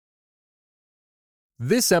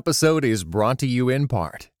This episode is brought to you in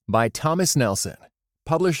part by Thomas Nelson,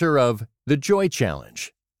 publisher of The Joy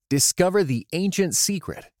Challenge. Discover the ancient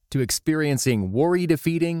secret to experiencing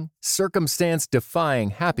worry-defeating, circumstance-defying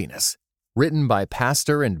happiness. Written by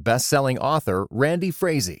pastor and best-selling author Randy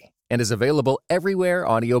Frazee and is available everywhere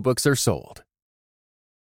audiobooks are sold.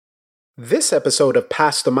 This episode of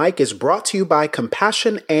Pass the Mic is brought to you by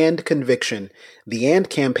Compassion and Conviction, the AND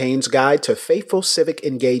campaign's guide to faithful civic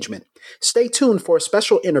engagement. Stay tuned for a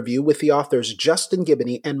special interview with the authors Justin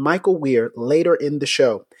Giboney and Michael Weir later in the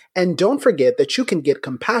show. And don't forget that you can get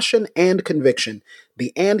Compassion and Conviction,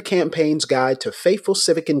 the AND campaign's guide to faithful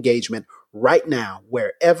civic engagement, right now,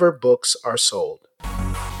 wherever books are sold.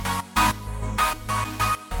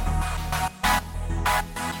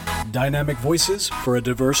 Dynamic voices for a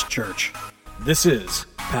diverse church. This is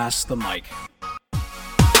Pass the Mic.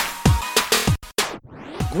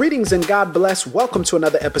 Greetings and God bless. Welcome to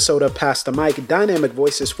another episode of Pass the Mic, Dynamic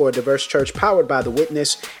Voices for a Diverse Church, powered by The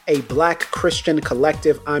Witness, a Black Christian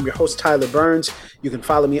collective. I'm your host, Tyler Burns. You can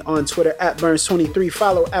follow me on Twitter at Burns23.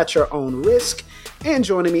 Follow at your own risk. And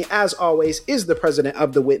joining me, as always, is the president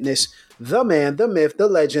of The Witness, the man, the myth, the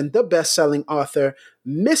legend, the best-selling author,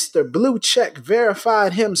 Mr. Blue Check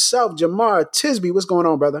Verified himself, Jemar Tisby. What's going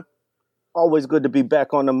on, brother? Always good to be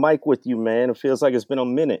back on the mic with you, man. It feels like it's been a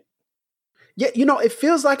minute. Yeah, it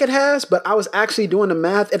feels like it has, but I was actually doing the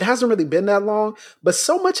math. It hasn't really been that long, but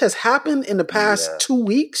so much has happened in the past 2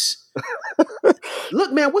 weeks.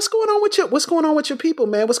 Look, man, what's going on with your people,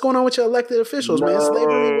 man? What's going on with your elected officials, man?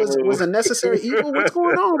 Slavery was a necessary evil. What's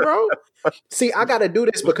going on, bro? See, I got to do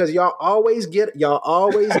this because y'all always get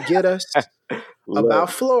us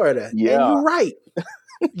about Florida. Yeah. And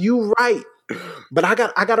you right. But I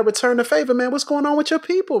got to return the favor, man. What's going on with your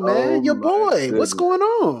people, man? Oh, your boy. goodness. What's going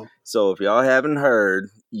on? So if y'all haven't heard,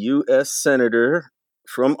 U.S. Senator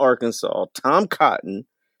from Arkansas, Tom Cotton,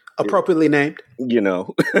 appropriately named,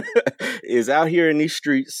 is out here in these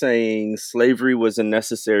streets saying slavery was a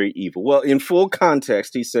necessary evil. Well, in full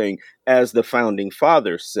context, he's saying, as the founding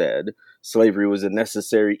fathers said, slavery was a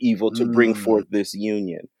necessary evil to bring forth this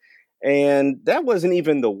union. And that wasn't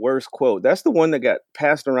even the worst quote. That's the one that got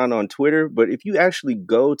passed around on Twitter. But if you actually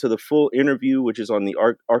go to the full interview, which is on the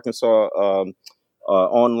Arkansas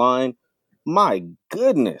online, my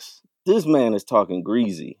goodness, this man is talking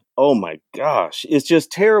greasy. Oh, my gosh. It's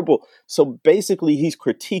just terrible. So basically, he's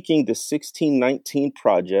critiquing the 1619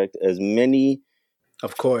 Project, as many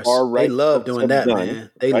of course, right, they love doing that, done, man.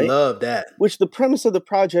 They right? love that. Which the premise of the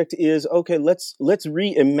project is, okay, let's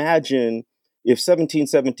reimagine if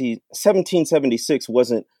 1776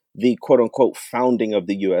 wasn't the quote unquote founding of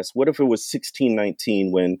the U.S. What if it was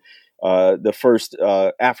 1619 when the first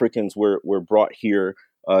Africans were brought here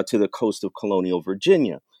to the coast of colonial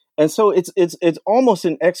Virginia? And so it's almost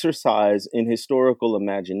an exercise in historical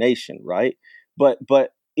imagination, right? But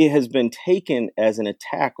it has been taken as an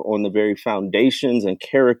attack on the very foundations and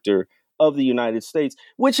character of the United States,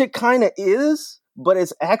 which it kind of is, but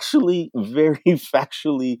it's actually very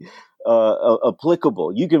factually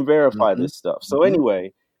applicable. You can verify this stuff. So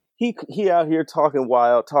anyway, he out here talking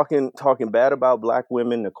wild, talking bad about Black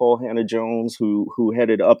women. Nicole Hannah-Jones, who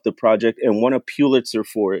headed up the project and won a Pulitzer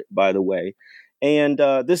for it, by the way. And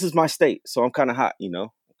this is my state, so I'm kind of hot,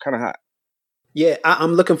 kind of hot. Yeah,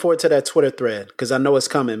 I'm looking forward to that Twitter thread because I know it's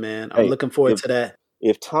coming, man. I'm looking forward to that.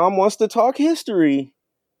 If Tom wants to talk history,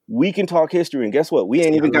 we can talk history. And guess what? We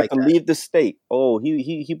ain't even got to leave the state. Oh,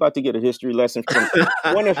 he about to get a history lesson from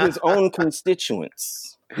one of his own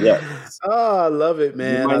constituents. Yes. Oh, I love it,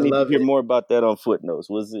 man. You might need to hear more about that on Footnotes.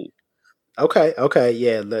 We'll see. Okay.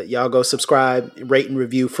 Yeah, y'all go subscribe, rate and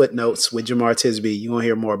review Footnotes with Jemar Tisby. You're going to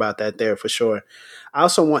hear more about that there for sure. I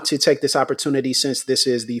also want to take this opportunity, since this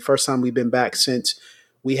is the first time we've been back since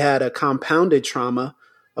we had a compounded trauma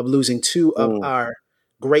of losing two of our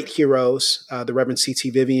great heroes, the Reverend C.T.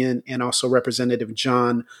 Vivian and also Representative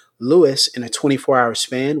John Lewis, in a 24-hour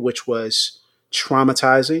span, which was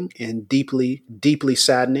traumatizing and deeply, deeply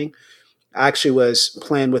saddening. I actually was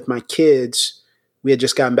playing with my kids. We had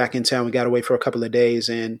just gotten back in town. We got away for a couple of days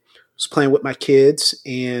and was playing with my kids.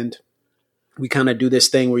 And we kind of do this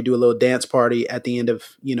thing where we do a little dance party at the end of,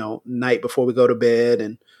 night before we go to bed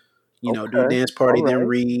and, do a dance party, then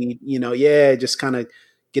read, just kind of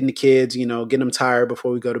getting the kids, getting them tired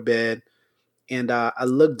before we go to bed. And I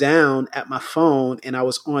looked down at my phone and I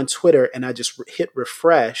was on Twitter and I just hit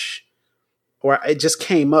refresh, or it just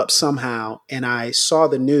came up somehow, and I saw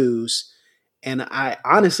the news. And I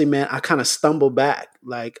honestly, man, I kind of stumbled back.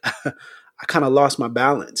 Like I kind of lost my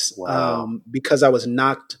balance. Wow. Because I was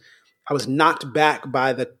knocked back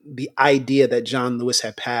by the idea that John Lewis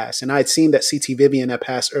had passed. And I had seen that C.T. Vivian had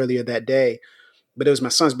passed earlier that day. but it was my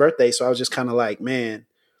son's birthday. So I was just kind of like, man,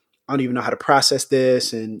 I don't even know how to process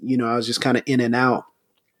this. And, I was just kind of in and out.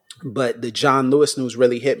 But the John Lewis news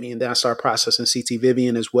really hit me. And then I started processing C.T.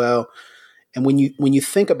 Vivian as well. And when you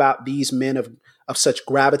think about these men of such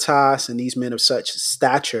gravitas and these men of such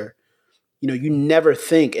stature, you never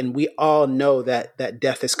think, and we all know that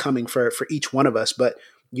death is coming for each one of us, but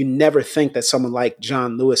you never think that someone like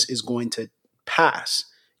John Lewis is going to pass.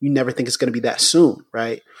 You never think it's going to be that soon,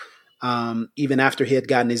 right? Even after he had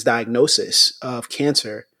gotten his diagnosis of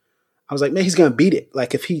cancer, I was like, man, he's going to beat it.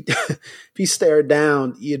 Like if he if he stared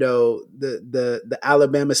down, the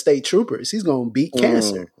Alabama State Troopers, he's going to beat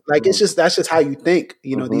cancer. Like that's just how you think.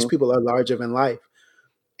 These people are larger than life,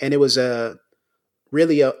 and it was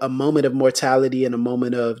really a moment of mortality and a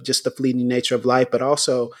moment of just the fleeting nature of life, but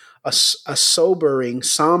also a sombering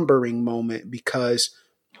moment because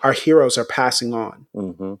our heroes are passing on,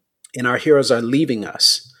 and our heroes are leaving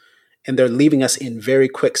us, and they're leaving us in very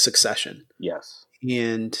quick succession. Yes,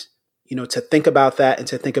 and to think about that and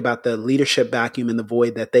to think about the leadership vacuum and the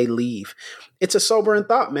void that they leave, it's a sobering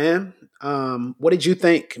thought, man. What did you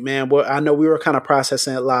think, man? Well, I know we were kind of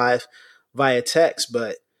processing it live via text,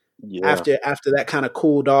 but after that kind of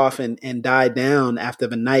cooled off and died down after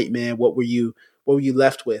the night, man, what were you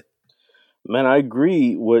left with? Man, I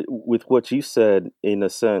agree with what you said in the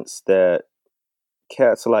sense that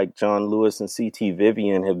cats like John Lewis and C.T.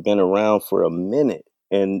 Vivian have been around for a minute.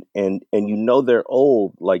 And they're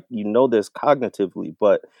old, like this cognitively,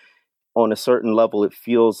 but on a certain level, it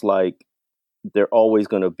feels like they're always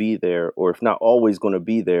going to be there, or if not always going to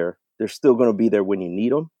be there, they're still going to be there when you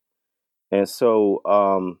need them. And so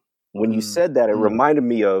when you said that, it reminded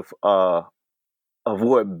me of what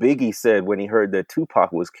Biggie said when he heard that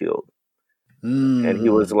Tupac was killed. And he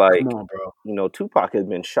was like, come on, bro. Tupac had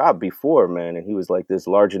been shot before, man. And he was like this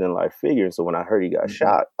larger than life figure. And so when I heard he got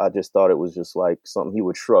shot, I just thought it was just like something he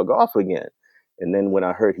would shrug off again. And then when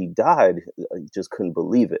I heard he died, I just couldn't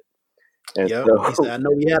believe it. And he so, said, I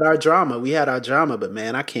know we had our drama, but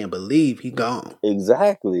man, I can't believe he gone.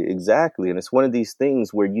 Exactly. And it's one of these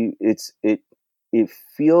things where it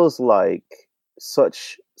feels like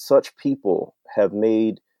such people have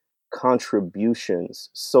made contributions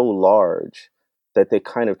so large that they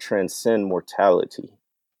kind of transcend mortality.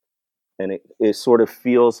 And it sort of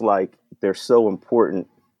feels like they're so important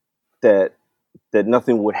that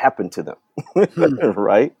nothing would happen to them.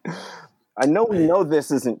 Right? I know we know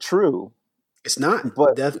this isn't true. It's not.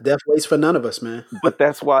 But death waits for none of us, man. But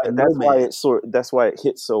that's why it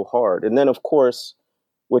hits so hard. And then of course,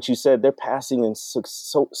 what you said, they're passing in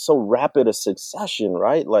so rapid a succession,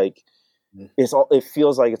 right? Like it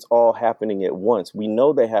feels like it's all happening at once. We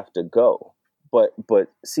know they have to go, but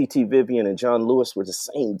C.T. Vivian and John Lewis were the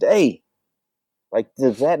same day. Like,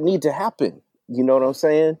 does that need to happen? You know what I'm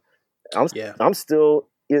saying? I'm still.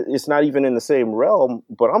 It's not even in the same realm,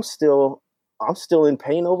 but I'm still in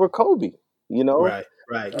pain over Kobe. Right.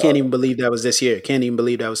 Can't even believe that was this year. Can't even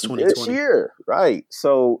believe that was 2020. This year, right?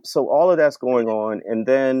 So all of that's going on, and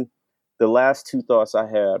then the last two thoughts I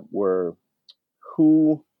had were,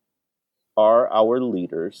 who are our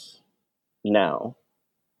leaders now,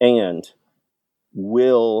 and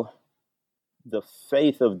will the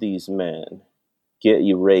faith of these men get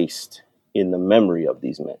erased in the memory of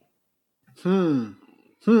these men?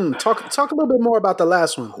 Talk a little bit more about the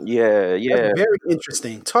last one. Yeah. That's very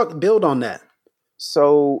interesting. Build on that.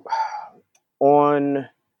 So in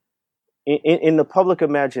the public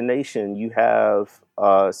imagination, you have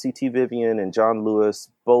C.T. Vivian and John Lewis,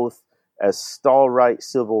 both as stalwart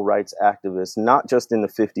civil rights activists, not just in the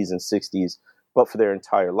 50s and 60s, but for their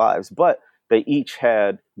entire lives. But they each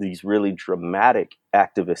had these really dramatic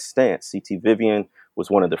activist stance. C.T. Vivian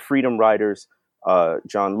was one of the freedom riders.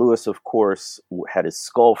 John Lewis, of course, had his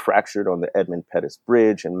skull fractured on the Edmund Pettus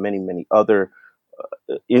Bridge and many, many other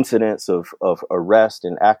incidents of arrest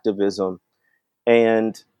and activism.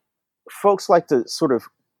 And folks like to sort of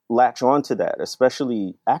latch on to that,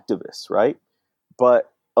 especially activists, right?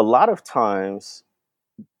 But a lot of times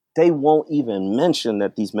they won't even mention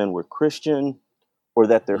that these men were Christian or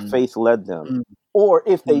that their faith led them. Or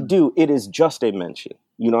if they do, it is just a mention.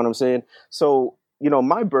 You know what I'm saying? So,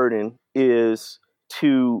 my burden is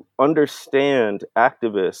to understand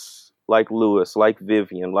activists like Lewis, like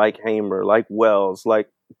Vivian, like Hamer, like Wells, like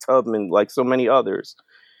Tubman, like so many others,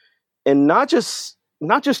 and not just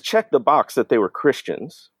check the box that they were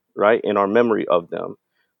Christians, right, in our memory of them,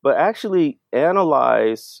 but actually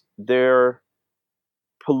analyze their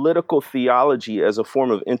political theology as a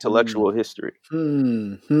form of intellectual history.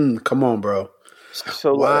 Come on, bro.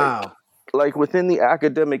 So wow. like within the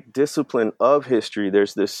academic discipline of history,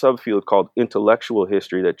 there's this subfield called intellectual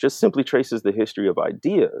history that just simply traces the history of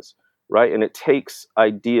ideas, right? And it takes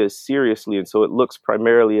ideas seriously. And so it looks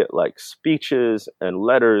primarily at like speeches and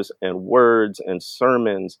letters and words and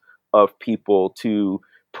sermons of people to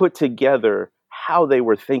put together how they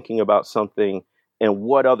were thinking about something and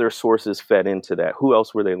what other sources fed into that. Who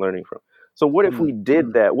else were they learning from? So what if we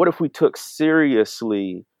did that? What if we took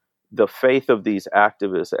seriously the faith of these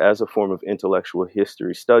activists as a form of intellectual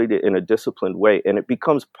history, studied it in a disciplined way, and it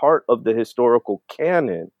becomes part of the historical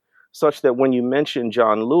canon, such that when you mention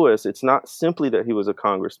John Lewis, it's not simply that he was a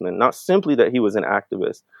congressman, not simply that he was an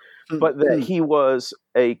activist, but that he was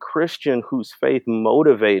a Christian whose faith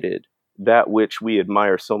motivated that which we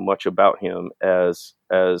admire so much about him as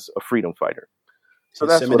a freedom fighter. So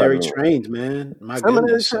that's seminary trained, man. My seminary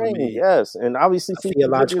goodness, trained, yes, and obviously a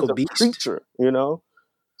theological beast, preacher, you know.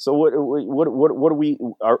 So what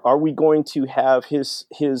are we going to have his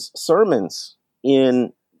sermons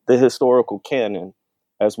in the historical canon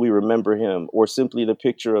as we remember him, or simply the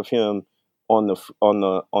picture of him on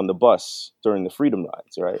the bus during the Freedom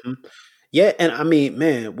Rides, right? Mm-hmm. Yeah, and I mean,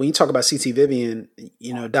 man, when you talk about C.T. Vivian,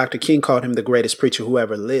 you know, Dr. King called him the greatest preacher who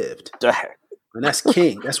ever lived, and that's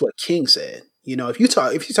King. That's what King said. You know, if you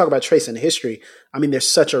talk about tracing history, I mean, there's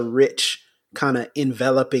such a rich kind of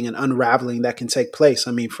enveloping and unraveling that can take place.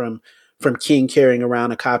 I mean, from King carrying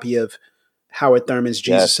around a copy of Howard Thurman's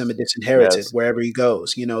Jesus and the Disinherited wherever he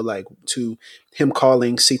goes, you know, like to him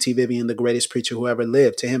calling C.T. Vivian the greatest preacher who ever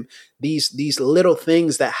lived, to him, these little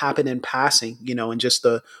things that happen in passing, you know, and just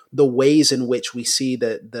the ways in which we see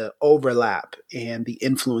the overlap and the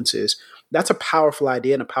influences. That's a powerful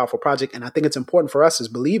idea and a powerful project. And I think it's important for us as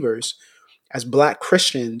believers, as Black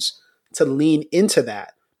Christians, to lean into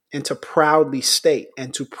that and to proudly state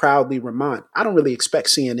and to proudly remind. I don't really expect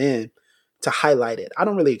CNN to highlight it. I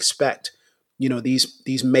don't really expect, you know,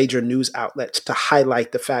 these major news outlets to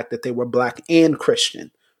highlight the fact that they were Black and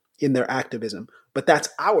Christian in their activism. But that's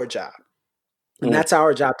our job. And that's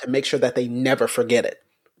our job to make sure that they never forget it,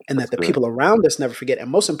 and that the people around us never forget.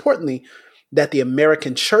 And most importantly, that the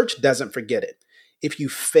American church doesn't forget it. If you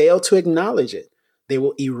fail to acknowledge it, they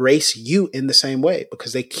will erase you in the same way,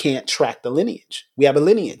 because they can't track the lineage. We have a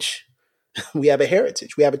lineage. We have a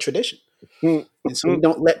heritage. We have a tradition. And so we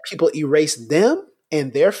don't let people erase them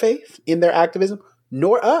and their faith in their activism,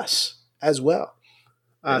 nor us as well.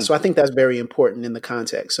 So I think that's very important in the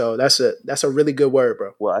context. So that's a really good word,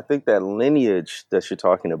 bro. Well, I think that lineage that you're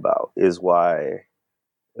talking about is why,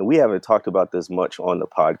 and we haven't talked about this much on the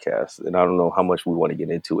podcast, and I don't know how much we want to get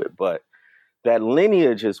into it, but that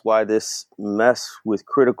lineage is why this mess with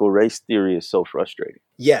critical race theory is so frustrating.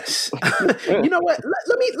 Yes. You know what?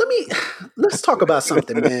 Let's talk about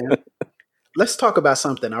something, man. Let's talk about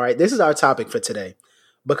something. All right. This is our topic for today,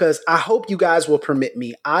 because I hope you guys will permit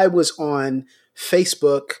me. I was on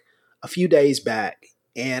Facebook a few days back,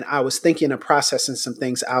 and I was thinking and processing some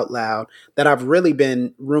things out loud that I've really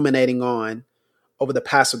been ruminating on over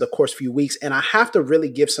the course few weeks. And I have to really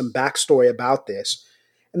give some backstory about this.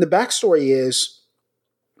 And the backstory is,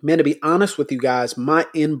 man, to be honest with you guys, my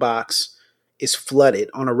inbox is flooded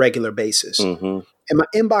on a regular basis. And my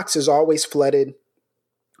inbox is always flooded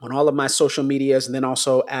on all of my social medias, and then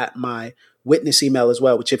also at my witness email as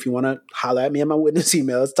well, which if you want to holler at me at my witness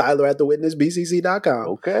email, it's tyler@thewitnessbcc.com.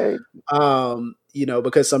 Okay. You know,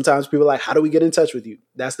 because sometimes people are like, how do we get in touch with you?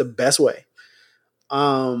 That's the best way.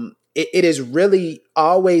 It has really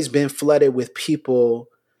always been flooded with people,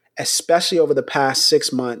 especially over the past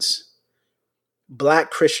 6 months, Black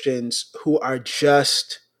Christians who are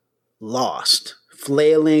just lost,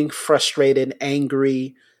 flailing, frustrated,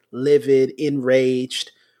 angry, livid,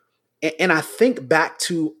 enraged. And I think back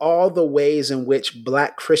to all the ways in which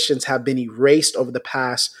Black Christians have been erased over the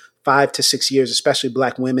past 5 to 6 years, especially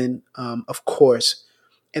Black women, of course.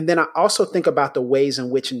 And then I also think about the ways in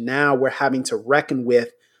which now we're having to reckon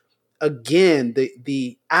with, again,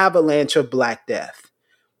 the avalanche of Black death,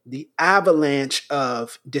 the avalanche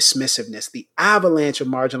of dismissiveness, the avalanche of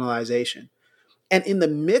marginalization. And in the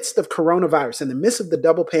midst of coronavirus, in the midst of the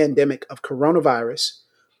double pandemic of coronavirus,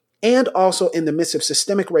 and also in the midst of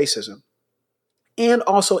systemic racism, and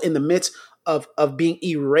also in the midst of being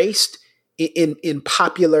erased in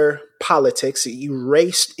popular politics,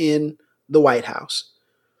 erased in the White House,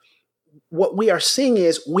 what we are seeing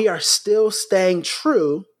is we are still staying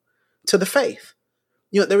true to the faith.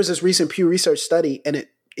 You know, there was this recent Pew Research study, and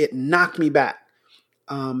it knocked me back.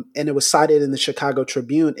 And it was cited in the Chicago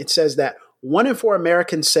Tribune. It says that 1 in 4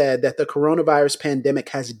 Americans said that the coronavirus pandemic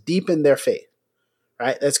has deepened their faith.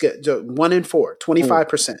 Right? That's good. So 1 in 4,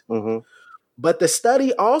 25%. But the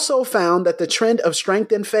study also found that the trend of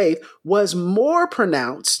strength in faith was more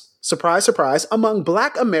pronounced, surprise, surprise, among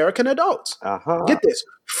Black American adults. Get this,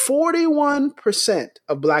 41%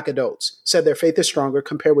 of Black adults said their faith is stronger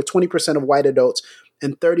compared with 20% of white adults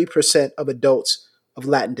and 30% of adults of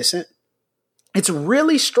Latin descent. It's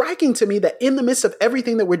really striking to me that in the midst of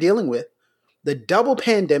everything that we're dealing with, the double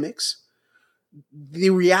pandemics,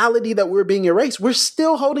 the reality that we're being erased, we're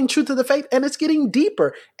still holding true to the faith, and it's getting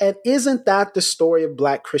deeper. And isn't that the story of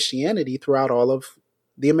Black Christianity throughout all of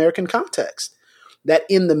the American context? That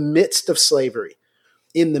in the midst of slavery,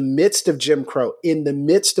 in the midst of Jim Crow, in the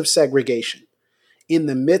midst of segregation, in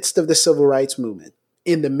the midst of the civil rights movement,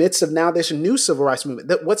 in the midst of now this new civil rights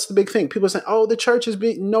movement, what's the big thing? People say, oh, the church is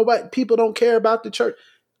being, nobody, people don't care about the church.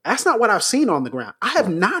 That's not what I've seen on the ground. I have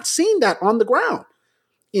not seen that on the ground.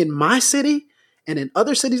 In my city, and in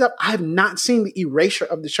other cities, I have not seen the erasure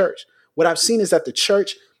of the church. What I've seen is that the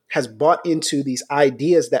church has bought into these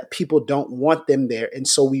ideas that people don't want them there. And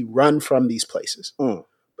so we run from these places.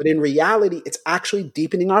 But in reality, it's actually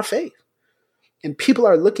deepening our faith. And people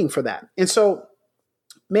are looking for that. And so,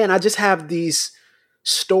 man, I just have these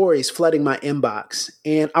stories flooding my inbox.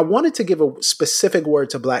 And I wanted to give a specific word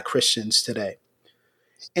to Black Christians today.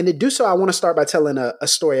 And to do so, I want to start by telling a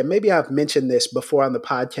story. And maybe I've mentioned this before on the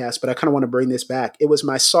podcast, but I kind of want to bring this back. It was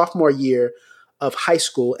my sophomore year of high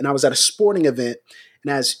school, and I was at a sporting event.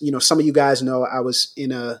 And as you know, some of you guys know, I was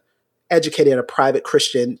educated in a private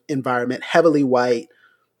Christian environment, heavily white,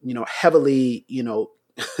 heavily,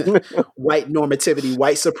 white normativity,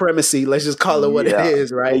 white supremacy. Let's just call it what it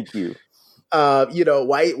is, right? Thank you.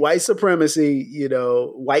 White supremacy,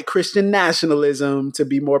 white Christian nationalism, to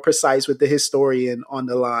be more precise with the historian on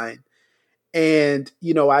the line. And,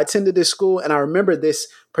 I attended this school, and I remember this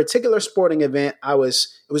particular sporting event. It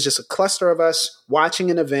was just a cluster of us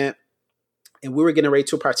watching an event, and we were getting ready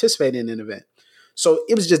to participate in an event. So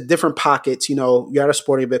it was just different pockets, you're at a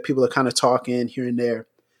sporting event, people are kind of talking here and there.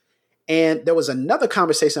 And there was another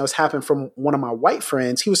conversation that was happening from one of my white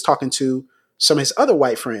friends. He was talking to some of his other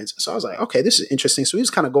white friends. So I was like, okay, this is interesting. So he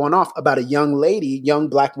was kind of going off about a young lady, young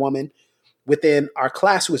Black woman within our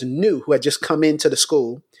class who was new, who had just come into the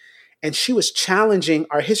school. And she was challenging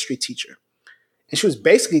our history teacher. And she was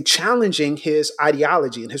basically challenging his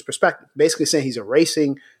ideology and his perspective, basically saying he's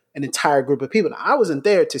erasing an entire group of people. Now, I wasn't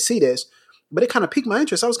there to see this, but it kind of piqued my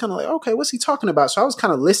interest. I was kind of like, okay, what's he talking about? So I was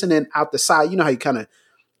kind of listening out the side. You know how you kind of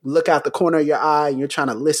look out the corner of your eye and you're trying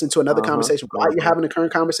to listen to another conversation while you're having a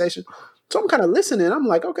current conversation. So I'm kind of listening. I'm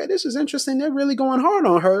like, okay, this is interesting. They're really going hard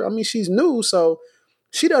on her. I mean, she's new, so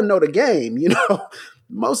she doesn't know the game,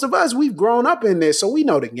 Most of us, we've grown up in this, so we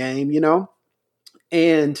know the game,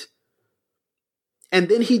 And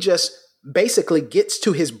then he just basically gets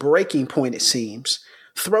to his breaking point, it seems,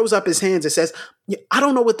 throws up his hands and says, I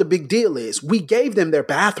don't know what the big deal is. We gave them their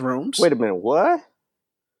bathrooms. Wait a minute, what?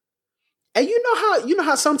 And you know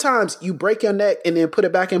how sometimes you break your neck and then put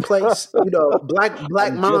it back in place?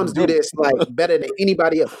 Black moms do this like better than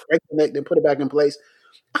anybody else. Break your neck, then put it back in place.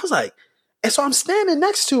 I was like, and so I'm standing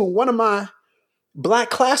next to one of my Black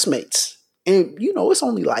classmates. And, it's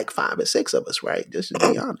only like 5 or 6 of us, right? Just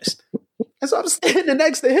to be honest. And so I'm standing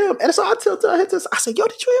next to him. And so I tilted her head to, I said, yo,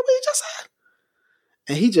 did you hear what he just said?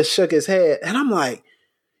 And he just shook his head. And I'm like,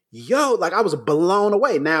 yo, like I was blown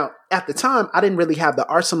away. Now, at the time, I didn't really have the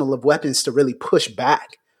arsenal of weapons to really push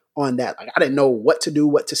back on that. Like I didn't know what to do,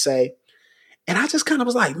 what to say. And I just kind of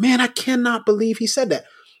was like, man, I cannot believe he said that.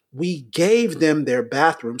 We gave them their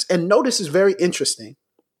bathrooms. And notice is very interesting.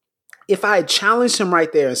 If I had challenged him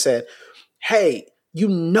right there and said, hey, you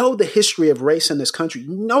know the history of race in this country,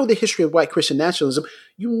 you know the history of white Christian nationalism,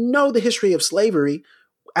 you know the history of slavery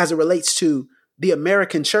as it relates to the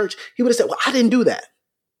American church, he would have said, well, I didn't do that.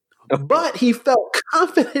 But he felt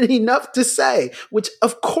confident enough to say, which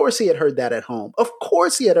of course he had heard that at home. Of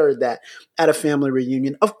course he had heard that at a family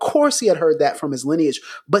reunion. Of course he had heard that from his lineage.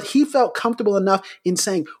 But he felt comfortable enough in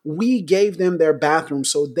saying, we gave them their bathroom,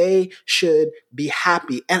 so they should be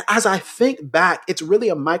happy. And as I think back, it's really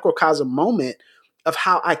a microcosm moment of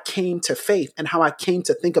how I came to faith and how I came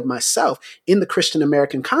to think of myself in the Christian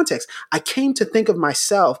American context. I came to think of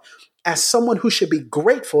myself as someone who should be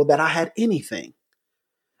grateful that I had anything.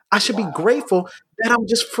 I should be grateful that I'm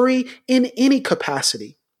just free in any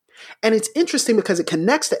capacity. And it's interesting because it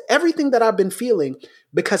connects to everything that I've been feeling,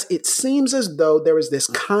 because it seems as though there is this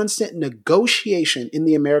constant negotiation in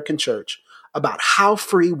the American church about how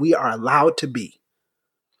free we are allowed to be.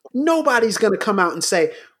 Nobody's going to come out and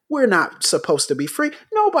say, we're not supposed to be free.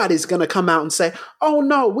 Nobody's going to come out and say, oh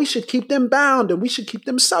no, we should keep them bound and we should keep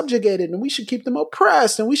them subjugated and we should keep them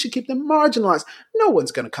oppressed and we should keep them marginalized. No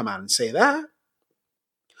one's going to come out and say that.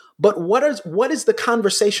 But what is the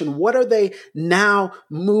conversation? What are they now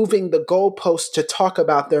moving the goalposts to talk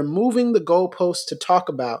about? They're moving the goalposts to talk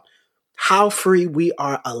about how free we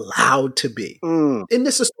are allowed to be. Isn't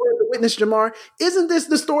this the story of the witness, Jamar? Isn't this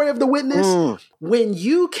the story of the witness? When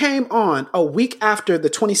you came on a week after the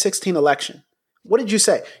 2016 election, what did you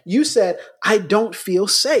say? You said, I don't feel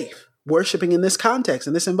safe worshiping in this context,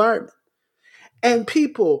 in this environment. And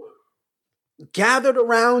people gathered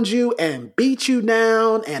around you and beat you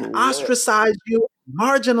down and ostracized you,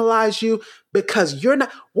 marginalized you because you're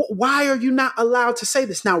not. Why are you not allowed to say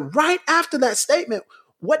this? Now, right after that statement,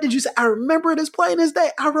 what did you say? I remember it as plain as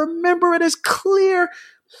day. I remember it as clear,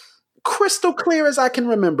 crystal clear as I can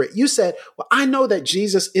remember it. You said, well, I know that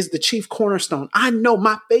Jesus is the chief cornerstone. I know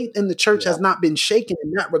my faith in the church has not been shaken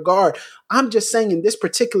in that regard. I'm just saying in this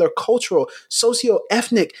particular cultural,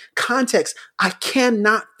 socio-ethnic context, I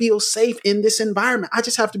cannot feel safe in this environment. I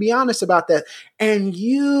just have to be honest about that. And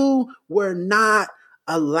you were not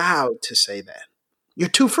allowed to say that. You're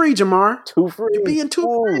too free, Jamar. Too free. You're being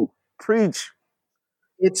too free. Preach.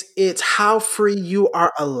 It's how free you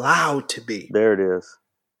are allowed to be. There it is.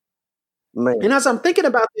 Man. And as I'm thinking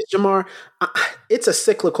about this, Jamar, it's a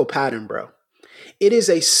cyclical pattern, bro. It is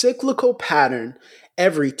a cyclical pattern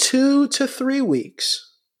every 2 to 3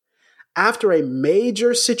 weeks after a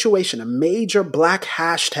major situation, a major black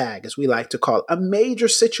hashtag, as we like to call it, a major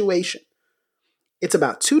situation. It's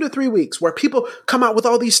about 2 to 3 weeks where people come out with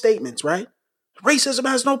all these statements, right? Racism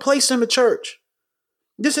has no place in the church.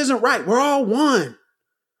 This isn't right. We're all one.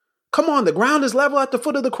 Come on, the ground is level at the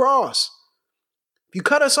foot of the cross. If you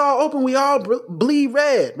cut us all open, we all bleed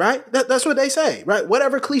red, right? That's what they say, right?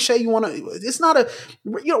 Whatever cliche you want to, it's not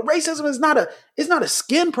racism is not a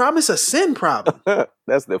skin problem. It's a sin problem.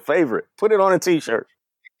 That's the favorite. Put it on a t-shirt.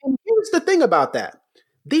 And here's the thing about that.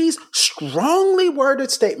 These strongly worded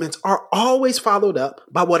statements are always followed up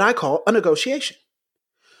by what I call a negotiation.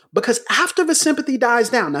 Because after the sympathy dies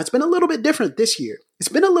down, now it's been a little bit different this year. It's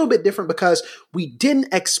been a little bit different because we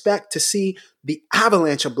didn't expect to see the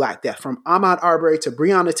avalanche of Black death from Ahmaud Arbery to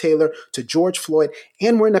Breonna Taylor to George Floyd,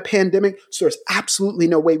 and we're in a pandemic, so there's absolutely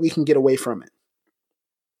no way we can get away from it.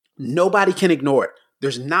 Nobody can ignore it.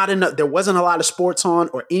 There wasn't a lot of sports on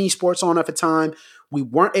or any sports on at the time. We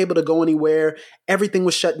weren't able to go anywhere. Everything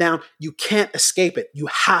was shut down. You can't escape it. You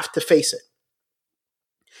have to face it.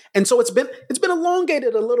 And so it's been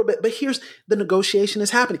elongated a little bit, but here's the negotiation is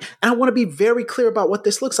happening. And I want to be very clear about what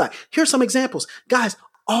this looks like. Here's some examples. Guys,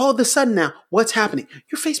 all of a sudden now, what's happening?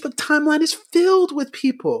 Your Facebook timeline is filled with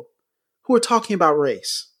people who are talking about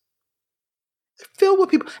race. Filled with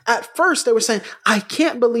people. At first, they were saying, I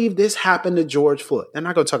can't believe this happened to George Floyd. They're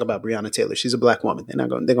not going to talk about Breonna Taylor. She's a Black woman. They're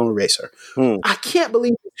going to erase her. I can't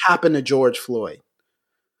believe this happened to George Floyd.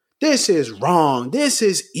 This is wrong. This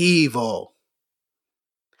is evil.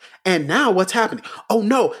 And now what's happening? Oh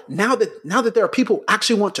no, now that there are people who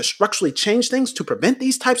actually want to structurally change things to prevent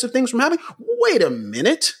these types of things from happening, wait a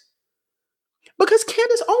minute. Because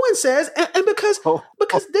Candace Owens says, and because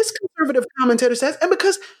this conservative commentator says, and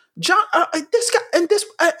because John, this guy, and this,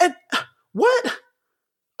 what?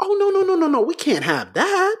 Oh, no, we can't have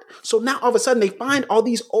that. So now all of a sudden they find all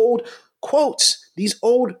these old quotes, these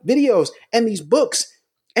old videos, and these books.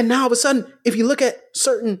 And now all of a sudden, if you look at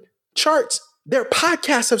certain charts, their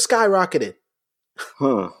podcasts have skyrocketed.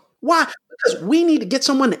 Why? Because we need to get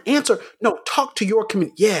someone to answer. No, talk to your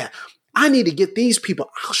community. Yeah, I need to get these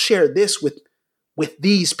people. I'll share this with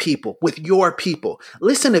these people, with your people.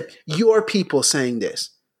 Listen to your people saying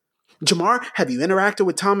this. Jamar, have you interacted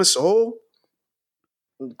with Thomas Sowell?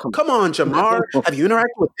 Come on, Jamar. Have you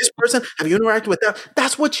interacted with this person? Have you interacted with that?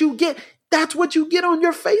 That's what you get. That's what you get on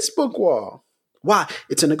your Facebook wall. Why?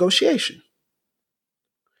 It's a negotiation.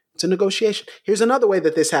 It's a negotiation. Here's another way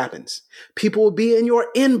that this happens. People will be in your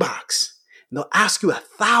inbox and they'll ask you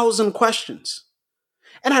 1,000 questions.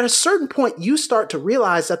 And at a certain point, you start to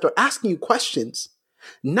realize that they're asking you questions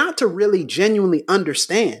not to really genuinely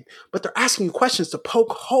understand, but they're asking you questions to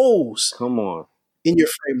poke holes. Come on. In your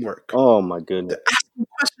framework. Oh my goodness. They're asking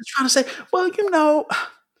questions trying to say, well,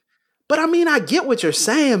 but I mean, I get what you're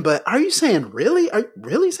saying, but are you saying really? Are you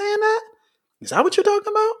really saying that? Is that what you're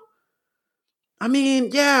talking about? I mean,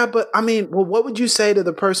 yeah, but I mean, well, what would you say to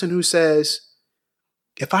the person who says,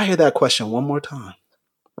 if I hear that question one more time,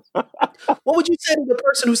 what would you say to the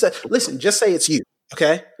person who said, listen, just say it's you,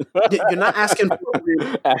 okay? You're not asking for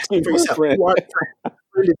yourself. You are a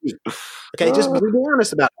friend. Okay, just be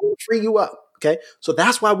honest about it. We'll free you up, okay? So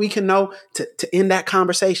that's why we can know to end that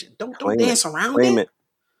conversation. Don't dance around it.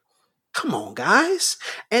 Come on, guys.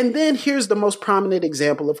 And then here's the most prominent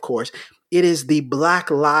example, of course. It is the Black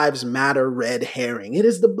Lives Matter red herring. It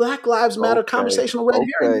is the Black Lives Matter conversational red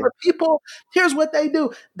herring where people, here's what they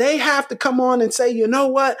do. They have to come on and say, you know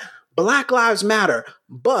what? Black Lives Matter,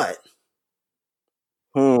 but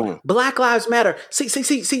Black Lives Matter.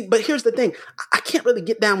 See, but here's the thing. I can't really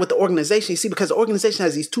get down with the organization, you see, because the organization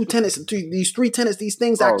has these two tenets, these three tenets, these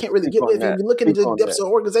things that I can't really get with. If you look into the depths of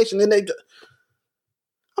the organization, then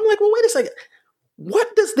I'm like, well, wait a second.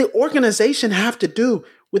 What does the organization have to do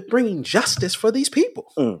with bringing justice for these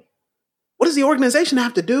people? What does the organization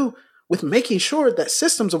have to do with making sure that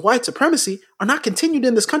systems of white supremacy are not continued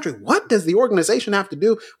in this country? What does the organization have to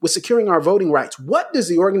do with securing our voting rights? What does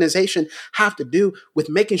the organization have to do with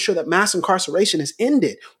making sure that mass incarceration is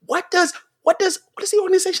ended? What does the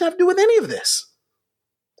organization have to do with any of this?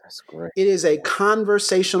 That's great. It is a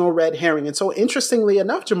conversational red herring. And so interestingly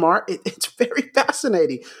enough, Jamar, it's very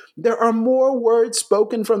fascinating. There are more words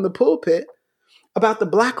spoken from the pulpit about the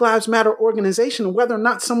Black Lives Matter organization and whether or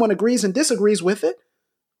not someone agrees and disagrees with it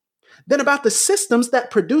than about the systems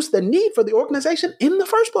that produce the need for the organization in the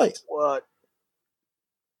first place. What?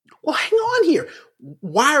 Well, hang on here.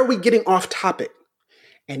 Why are we getting off topic?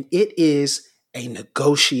 And it is a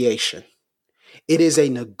negotiation. It is a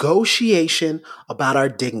negotiation about our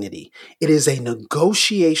dignity. It is a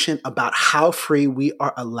negotiation about how free we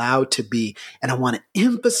are allowed to be. And I want to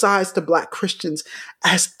emphasize to Black Christians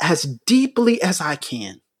as deeply as I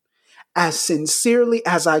can, as sincerely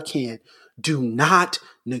as I can, do not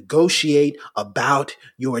negotiate about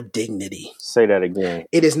your dignity. Say that again.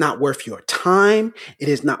 It is not worth your time. It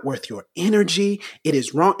is not worth your energy. It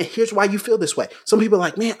is wrong. And here's why you feel this way. Some people are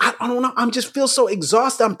like, man, I don't know. I just feel so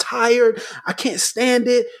exhausted. I'm tired. I can't stand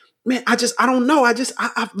it. Man, I don't know.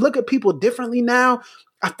 I look at people differently now.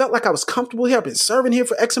 I felt like I was comfortable here. I've been serving here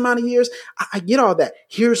for X amount of years. I get all that.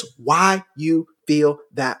 Here's why you feel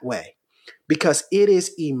that way. Because it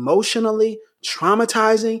is emotionally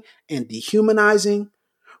traumatizing and dehumanizing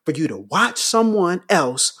for you to watch someone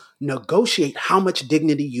else negotiate how much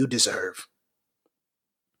dignity you deserve.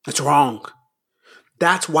 It's wrong.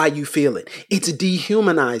 That's why you feel it. It's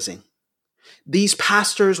dehumanizing. These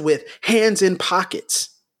pastors with hands in pockets,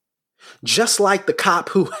 just like the cop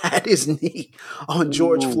who had his knee on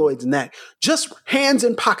George Floyd's neck, just hands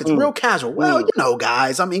in pockets, real casual. Well,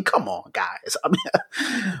 guys, I mean, come on, guys. I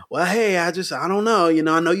mean, well, hey, I don't know.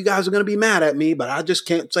 I know you guys are going to be mad at me, but I just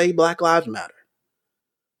can't say Black Lives Matter.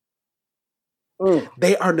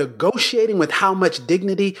 They are negotiating with how much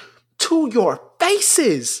dignity to your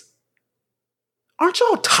faces. Aren't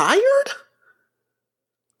y'all tired?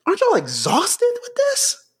 Aren't y'all exhausted with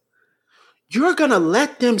this? You're going to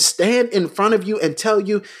let them stand in front of you and tell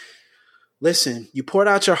you, listen, you poured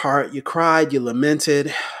out your heart, you cried, you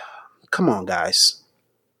lamented. Come on, guys.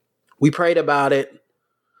 We prayed about it.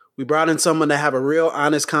 We brought in someone to have a real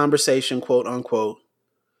honest conversation, quote unquote.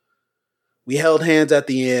 We held hands at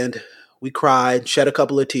the end. We cried, shed a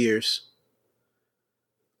couple of tears.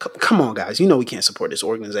 Come on, guys. We can't support this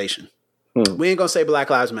organization. We ain't going to say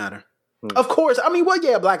Black Lives Matter. Of course. I mean, well,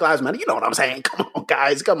 yeah, Black Lives Matter. You know what I'm saying? Come on,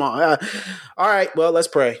 guys. Come on. All right. Well, let's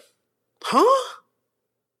pray. Huh?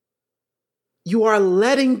 You are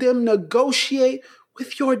letting them negotiate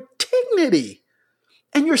with your dignity.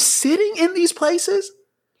 And you're sitting in these places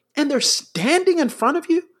and they're standing in front of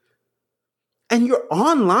you. And you're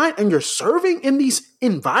online and you're serving in these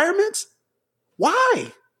environments?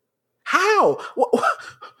 Why? How?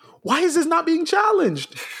 Why is this not being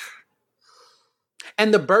challenged?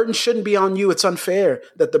 And the burden shouldn't be on you. It's unfair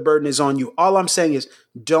that the burden is on you. All I'm saying is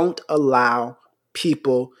don't allow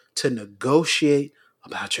people to negotiate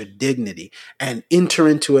about your dignity and enter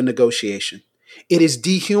into a negotiation. It is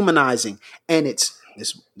dehumanizing. And it's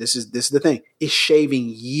this is the thing. It's shaving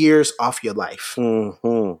years off your life.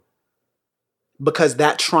 Because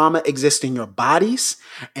that trauma exists in your bodies.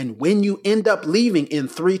 And when you end up leaving in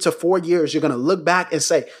 3 to 4 years, you're going to look back and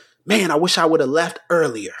say, man, I wish I would have left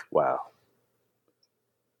earlier. Wow.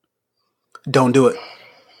 Don't do it.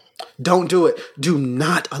 Don't do it. Do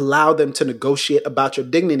not allow them to negotiate about your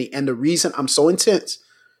dignity. And the reason I'm so intense,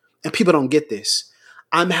 and people don't get this,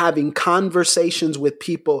 I'm having conversations with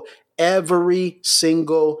people every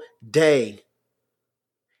single day.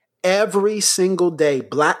 Every single day,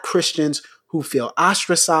 Black Christians who feel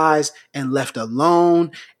ostracized and left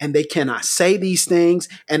alone, and they cannot say these things,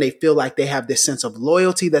 and they feel like they have this sense of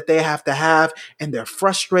loyalty that they have to have, and they're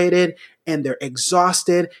frustrated, and they're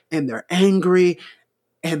exhausted, and they're angry,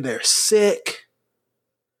 and they're sick,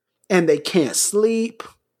 and they can't sleep,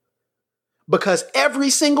 because every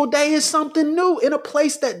single day is something new in a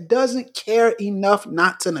place that doesn't care enough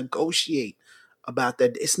not to negotiate about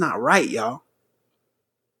that. It's not right, y'all.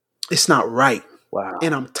 It's not right. Wow.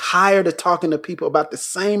 And I'm tired of talking to people about the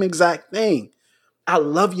same exact thing. I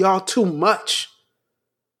love y'all too much.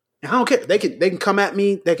 And I don't care. They can come at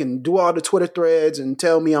me. They can do all the Twitter threads and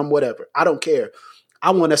tell me I'm whatever. I don't care.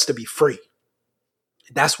 I want us to be free.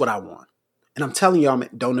 That's what I want. And I'm telling y'all, man,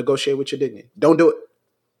 don't negotiate with your dignity. Don't do it.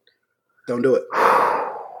 Don't do it.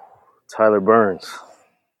 Tyler Burns.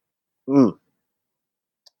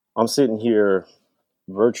 I'm sitting here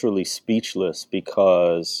virtually speechless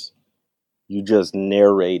because you just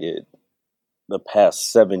narrated the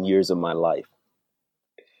past 7 years of my life.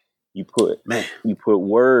 You put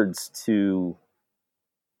words to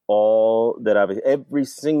all that every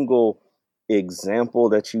single example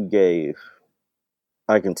that you gave.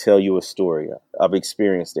 I can tell you a story. I've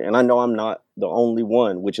experienced it. And I know I'm not the only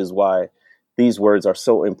one, which is why these words are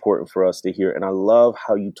so important for us to hear. And I love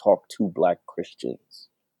how you talk to Black Christians.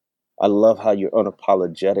 I love how you're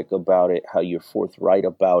unapologetic about it, how you're forthright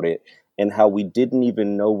about it, and how we didn't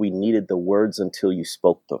even know we needed the words until you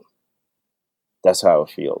spoke them. That's how it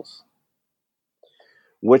feels.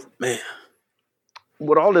 What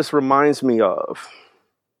all this reminds me of,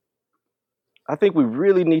 I think we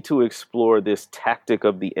really need to explore this tactic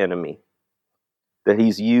of the enemy that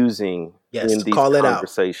he's using in these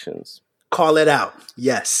conversations. Call it out.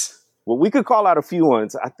 Yes. Well, we could call out a few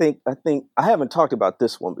ones. I think I haven't talked about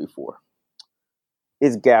this one before.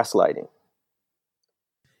 It's gaslighting.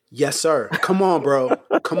 Yes, sir. Come on, bro.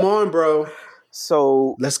 Come on, bro.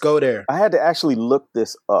 So let's go there. I had to actually look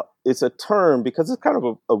this up. It's a term because it's kind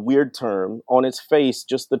of a weird term. On its face,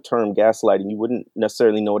 just the term gaslighting, you wouldn't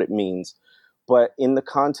necessarily know what it means. But in the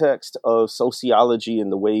context of sociology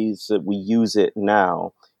and the ways that we use it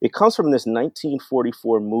now, it comes from this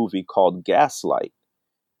 1944 movie called Gaslight,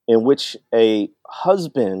 in which a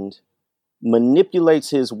husband manipulates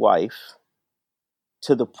his wife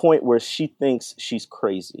to the point where she thinks she's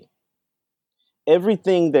crazy.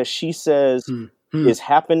 Everything that she says is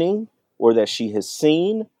happening or that she has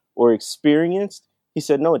seen or experienced, he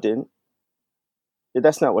said, no, it didn't.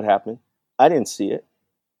 That's not what happened. I didn't see it.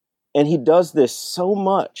 And he does this so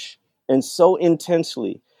much and so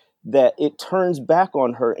intensely that it turns back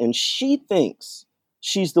on her and she thinks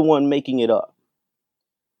she's the one making it up.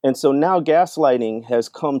 And so now gaslighting has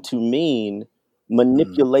come to mean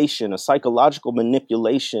manipulation, a psychological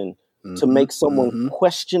manipulation to make someone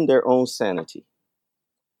question their own sanity.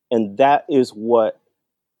 And that is what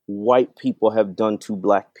white people have done to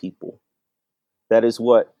Black people. That is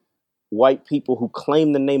what white people who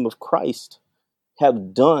claim the name of Christ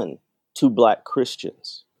have done to Black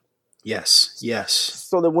Christians. Yes, yes.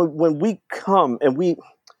 So that when we come and we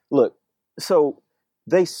look, so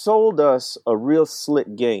they sold us a real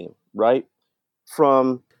slick game, right?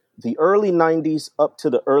 From the early 90s up to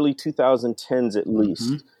the early 2010s, at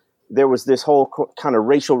least, there was this whole kind of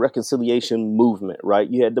racial reconciliation movement, right?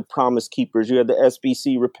 You had the Promise Keepers, you had the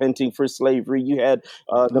SBC repenting for slavery, you had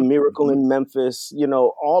the Miracle in Memphis,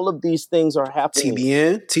 all of these things are happening.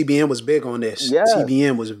 TBN was big on this. Yeah.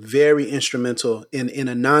 TBN was very instrumental in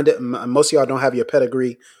a most of y'all don't have your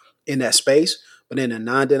pedigree in that space, but in a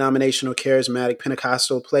non-denominational, charismatic,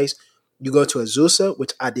 Pentecostal place, you go to Azusa,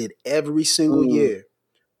 which I did every single year.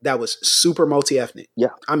 That was super multi-ethnic.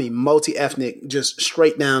 Yeah. I mean, multi-ethnic, just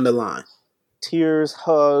straight down the line. Tears,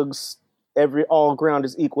 hugs, all ground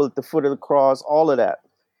is equal at the foot of the cross, all of that.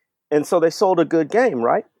 And so they sold a good game,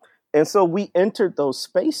 right? And so we entered those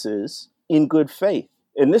spaces in good faith.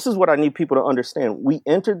 And this is what I need people to understand. We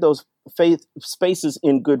entered those spaces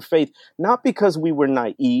in good faith, not because we were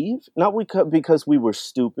naive, not because we were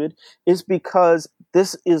stupid. It's because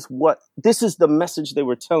this is the message they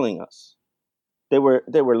were telling us. They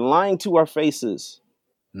were lying to our faces.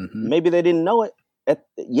 Maybe they didn't know it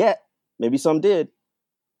yet. Maybe some did.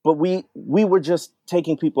 But we were just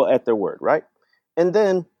taking people at their word, right? And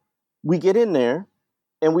then we get in there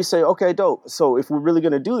and we say, okay, dope. So if we're really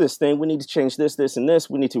going to do this thing, we need to change this, this, and this.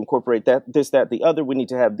 We need to incorporate that, this, that, the other. We need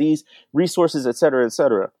to have these resources, et cetera, et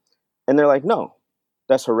cetera. And they're like, no,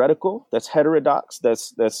 that's heretical. That's heterodox.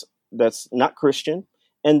 That's not Christian.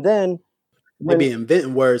 And then they be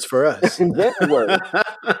inventing words for us. Inventing words.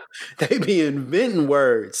 They be inventing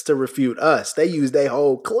words to refute us. They use their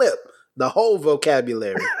whole clip, the whole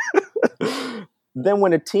vocabulary. Then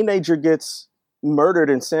when a teenager gets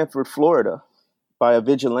murdered in Sanford, Florida by a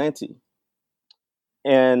vigilante,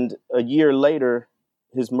 and a year later,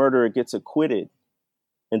 his murderer gets acquitted,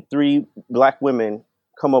 and 3 Black women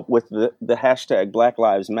come up with the hashtag Black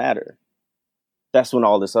Lives Matter, that's when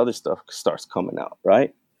all this other stuff starts coming out,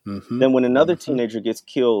 right? Then when another teenager gets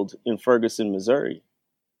killed in Ferguson, Missouri,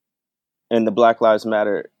 and the Black Lives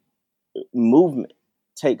Matter movement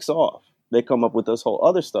takes off, they come up with this whole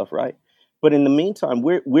other stuff, right? But in the meantime,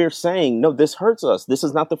 we're saying, no, this hurts us. This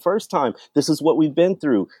is not the first time. This is what we've been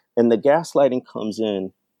through. And the gaslighting comes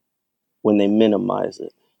in when they minimize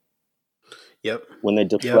it. Yep. When they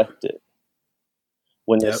deflect it.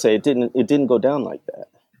 When they say it didn't go down like that.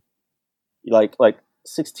 Like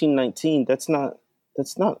 1619, that's not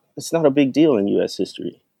a big deal in US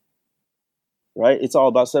history. Right? It's all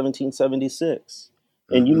about 1776.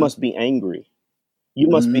 And you must be angry. You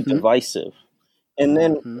must be divisive. And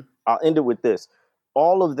then I'll end it with this.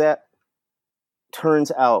 All of that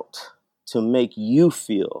turns out to make you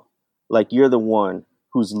feel like you're the one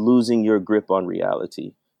who's losing your grip on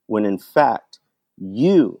reality, when in fact,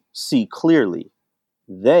 you see clearly,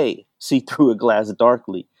 they see through a glass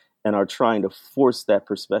darkly and are trying to force that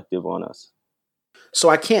perspective on us. So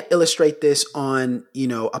I can't illustrate this on,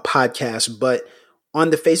 a podcast, but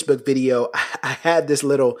on the Facebook video, I had this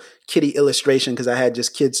little kitty illustration because I had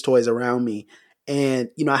just kids' toys around me. And,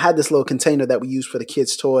 I had this little container that we use for the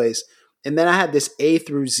kids' toys. And then I had this A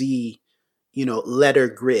through Z, letter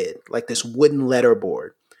grid, like this wooden letter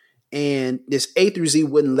board. And this A through Z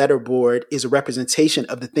wooden letter board is a representation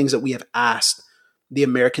of the things that we have asked the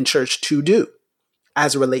American church to do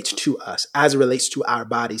as it relates to us, as it relates to our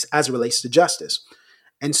bodies, as it relates to justice.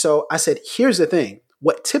 And so I said, here's the thing.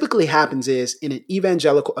 What typically happens is in an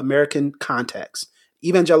evangelical American context,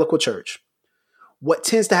 evangelical church, what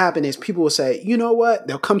tends to happen is people will say, you know what?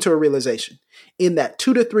 They'll come to a realization. In that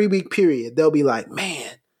 2 to 3 week period, they'll be like, man,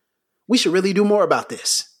 we should really do more about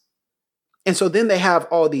this. And so then they have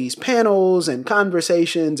all these panels and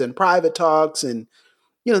conversations and private talks. And,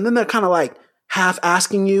 then they're kind of like half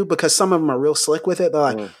asking you, because some of them are real slick with it. They're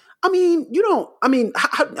like, do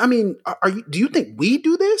you think we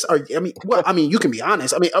do this? Or, you can be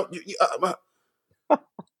honest.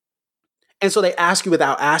 And so they ask you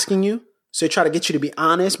without asking you. So they try to get you to be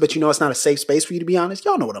honest, but it's not a safe space for you to be honest.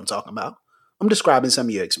 Y'all know what I'm talking about. I'm describing some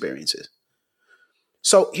of your experiences.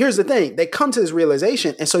 So here's the thing. They come to this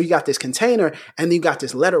realization. And so you got this container and then you got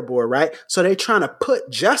this letter board, right? So they're trying to put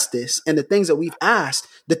justice and the things that we've asked,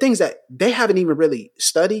 the things that they haven't even really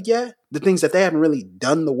studied yet, the things that they haven't really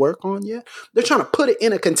done the work on yet. They're trying to put it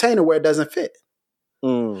in a container where it doesn't fit.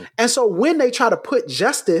 And so when they try to put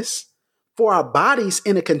justice for our bodies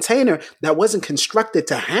in a container that wasn't constructed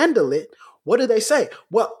to handle it, what do they say?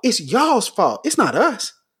 Well, it's y'all's fault. It's not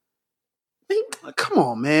us. Come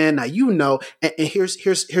on, man. Now, and here's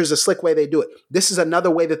a slick way they do it. This is another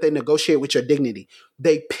way that they negotiate with your dignity.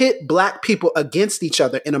 They pit Black people against each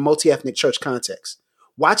other in a multi-ethnic church context.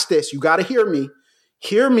 Watch this. You got to hear me.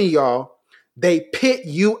 Hear me, y'all. They pit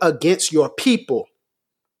you against your people.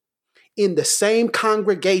 In the same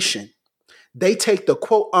congregation, they take the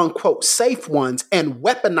quote unquote safe ones and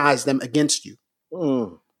weaponize them against you.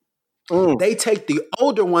 They take the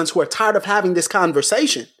older ones who are tired of having this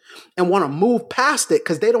conversation and want to move past it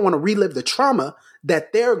because they don't want to relive the trauma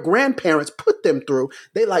that their grandparents put them through.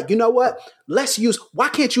 They like, you know what? Why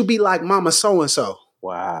can't you be like Mama so-and-so?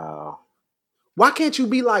 Wow. Why can't you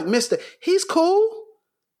be like Mr. He's cool.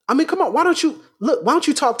 Come on. Why don't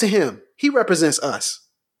you talk to him? He represents us.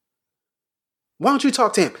 Why don't you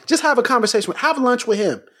talk to him? Just have a conversation have lunch with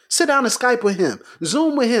him. Sit down and Skype with him.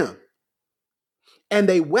 Zoom with him. And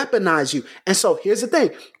they weaponize you. And so here's the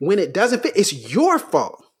thing. When it doesn't fit, it's your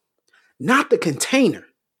fault. Not the container.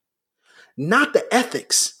 Not the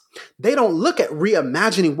ethics. They don't look at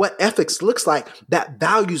reimagining what ethics looks like that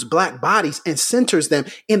values Black bodies and centers them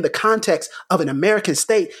in the context of an American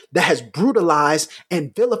state that has brutalized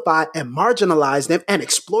and vilified and marginalized them and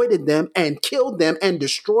exploited them and killed them and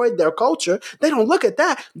destroyed their culture. They don't look at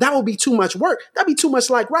that. That will be too much work. That'd be too much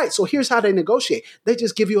like right. So here's how they negotiate. They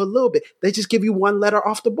just give you a little bit. They just give you one letter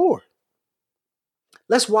off the board.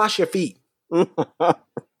 Let's wash your feet.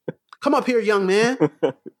 Come up here, young man.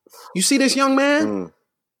 You see this young man?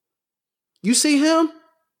 You see him?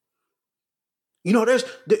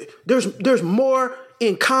 There's more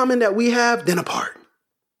in common that we have than apart.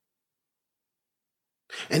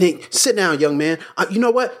 And then sit down, young man. You know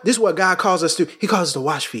what? This is what God calls us to. He calls us to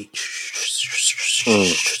wash feet.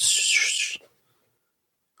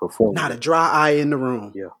 Not a dry eye in the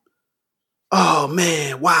room. Yeah. Oh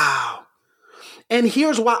man, wow. And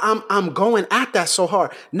here's why I'm going at that so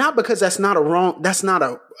hard. Not because that's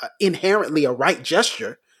not inherently a right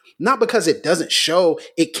gesture. Not because it doesn't show,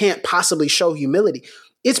 it can't possibly show humility.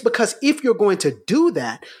 It's because if you're going to do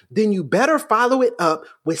that, then you better follow it up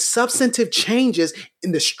with substantive changes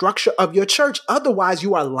in the structure of your church. Otherwise,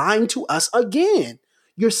 you are lying to us again.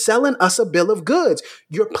 You're selling us a bill of goods.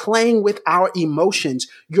 You're playing with our emotions.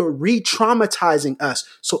 You're re-traumatizing us.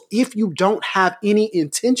 So if you don't have any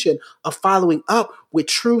intention of following up with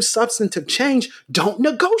true substantive change, don't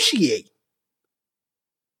negotiate.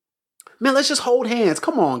 Man, let's just hold hands.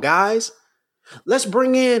 Come on, guys. Let's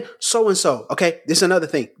bring in so-and-so. Okay, this is another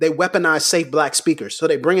thing. They weaponize safe black speakers. So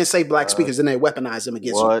they bring in safe black speakers and they weaponize them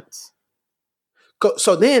against you.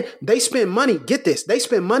 So then they spend money. Get this. They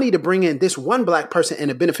spend money to bring in this one black person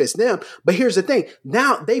and it benefits them. But here's the thing.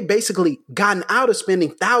 Now they've basically gotten out of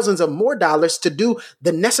spending thousands of more dollars to do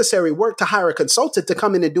the necessary work to hire a consultant to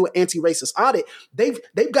come in and do an anti-racist audit. They've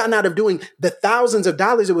gotten out of doing the thousands of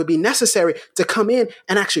dollars that would be necessary to come in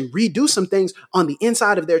and actually redo some things on the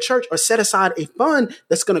inside of their church or set aside a fund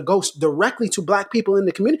that's going to go directly to black people in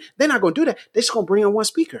the community. They're not going to do that. They're just going to bring in one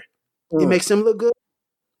speaker. It makes them look good.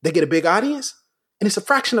 They get a big audience. And it's a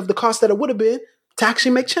fraction of the cost that it would have been to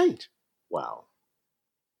actually make change. Wow.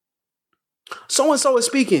 So-and-so is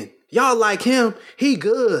speaking. Y'all like him. He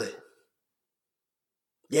good.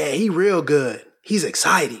 Yeah, he real good. He's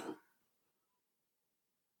exciting.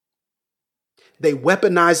 They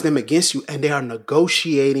weaponize them against you and they are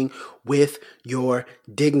negotiating with your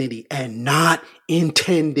dignity and not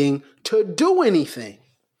intending to do anything.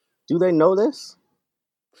 Do they know this?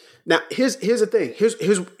 Now, here's the thing. Here's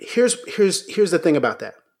the thing about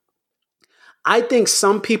that. I think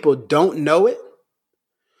some people don't know it,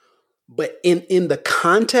 but in the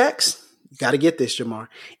context, you got to get this, Jamar.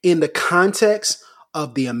 In the context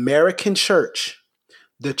of the American church,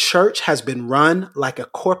 the church has been run like a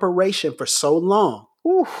corporation for so long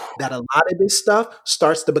that a lot of this stuff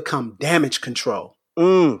starts to become damage control,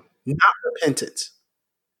 not repentance.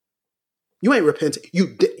 You ain't repenting.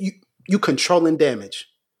 You controlling damage.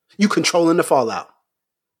 You controlling the fallout.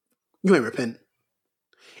 You ain't repenting.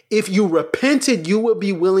 If you repented, you will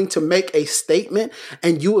be willing to make a statement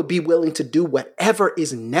and you will be willing to do whatever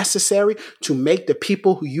is necessary to make the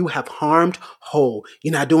people who you have harmed whole.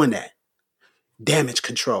 You're not doing that. Damage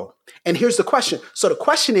control. And here's the question. So the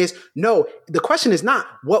question is not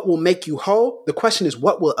what will make you whole. The question is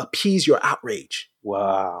what will appease your outrage.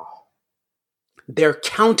 Wow. They're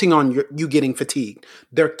counting on you getting fatigued.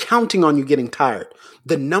 They're counting on you getting tired.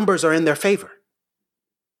 The numbers are in their favor.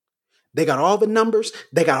 They got all the numbers.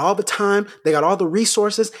 They got all the time. They got all the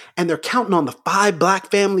resources. And they're counting on the 5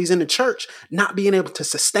 black families in the church not being able to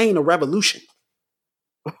sustain a revolution.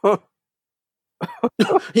 Look,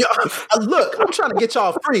 I'm trying to get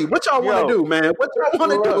y'all free. What y'all want to do, man? What y'all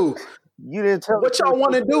want to do? You didn't tell what y'all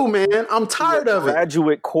want to do, man. I'm tired of it.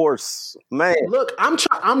 Graduate course, man. Look, I'm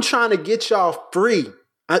trying to get y'all free.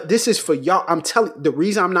 This is for y'all. I'm telling. The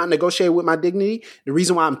reason I'm not negotiating with my dignity, the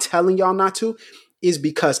reason why I'm telling y'all not to, is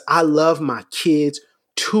because I love my kids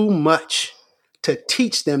too much to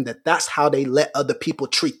teach them that that's how they let other people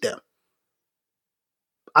treat them.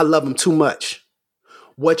 I love them too much.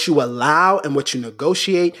 What you allow and what you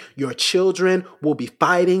negotiate, your children will be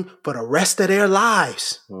fighting for the rest of their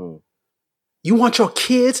lives. You want your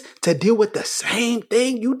kids to deal with the same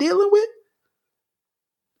thing you dealing with?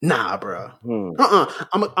 Nah, bro.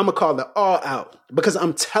 I'm gonna call it all out because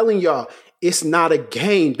I'm telling y'all, it's not a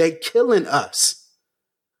game. They killing us.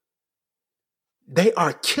 They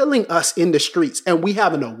are killing us in the streets and we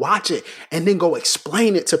having to watch it and then go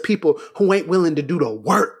explain it to people who ain't willing to do the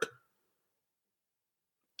work.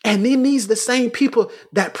 And then these the same people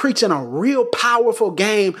that preach in a real powerful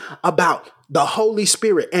game about the Holy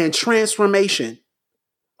Spirit and transformation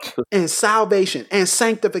and salvation and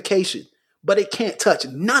sanctification, but it can't touch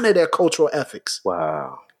none of their cultural ethics.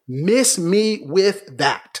 Wow. Miss me with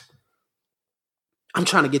that. I'm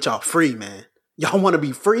trying to get y'all free, man. Y'all want to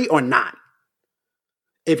be free or not?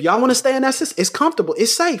 If y'all want to stay in Essence, it's comfortable.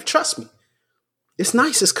 It's safe. Trust me. It's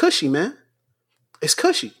nice. It's cushy, man. It's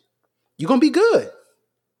cushy. You're going to be good.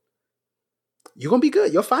 You're going to be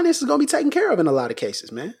good. Your finances are going to be taken care of in a lot of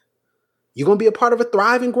cases, man. You're going to be a part of a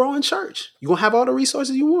thriving, growing church. You're going to have all the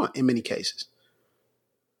resources you want in many cases.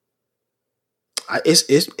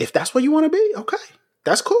 If that's what you want to be, okay.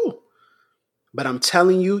 That's cool. But I'm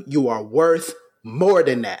telling you, you are worth more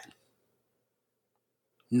than that.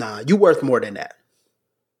 Nah, you're worth more than that.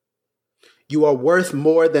 You are worth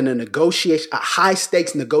more than a negotiation, a high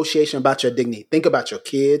stakes negotiation about your dignity. Think about your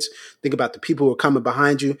kids. Think about the people who are coming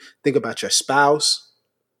behind you. Think about your spouse.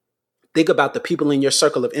 Think about the people in your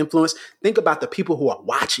circle of influence. Think about the people who are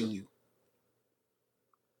watching you.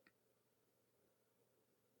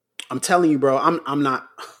 I'm telling you, bro, I'm not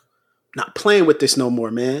playing with this no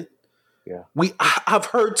more, man. Yeah. I've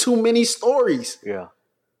heard too many stories. Yeah.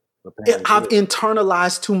 I've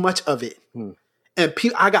internalized too much of it. And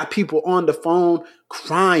I got people on the phone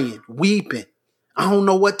crying, weeping. I don't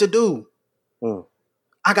know what to do. Mm.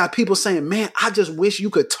 I got people saying, man, I just wish you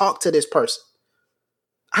could talk to this person.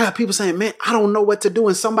 I got people saying, man, I don't know what to do.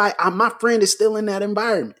 And my friend is still in that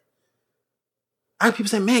environment. I have people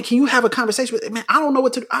saying, man, can you have a conversation with, man, I don't know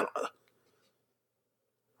what to do.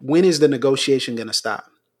 When is the negotiation going to stop?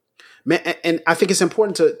 Man, and I think it's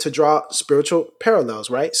important to draw spiritual parallels,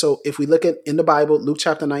 right? So if we look at in the Bible, Luke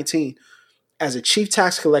chapter 19, as a chief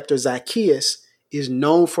tax collector, Zacchaeus is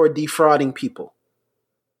known for defrauding people.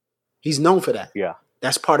 He's known for that. Yeah.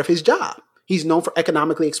 That's part of his job. He's known for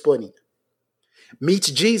economically exploiting them. Meets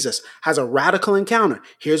Jesus, has a radical encounter.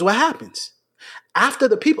 Here's what happens. After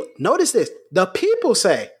the people, notice this, the people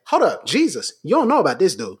say, hold up, Jesus, you don't know about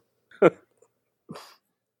this dude.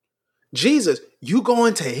 Jesus, you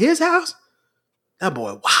going to his house? That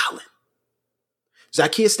boy wilding.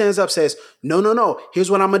 Zacchaeus stands up, says, no.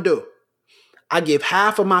 Here's what I'm going to do. I give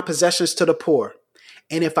half of my possessions to the poor.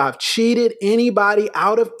 And if I've cheated anybody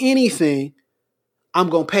out of anything, I'm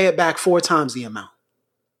going to pay it back 4 times the amount.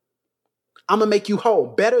 I'm going to make you whole,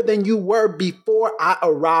 better than you were before I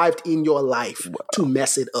arrived in your life to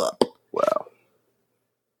mess it up. Wow.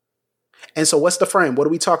 And so what's the frame? What are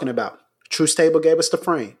we talking about? Truth Table gave us the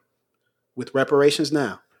frame. With reparations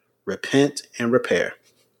now, repent and repair.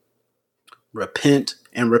 Repent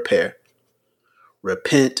and repair.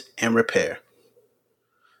 Repent and repair.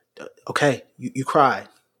 Okay, you cried.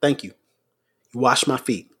 Thank you. You washed my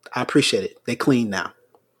feet. I appreciate it. They clean now.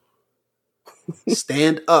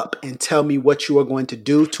 Stand up and tell me what you are going to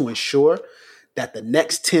do to ensure that the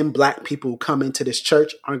next 10 black people who come into this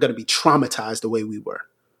church aren't going to be traumatized the way we were.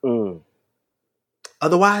 Mm.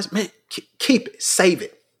 Otherwise, man, keep it. Save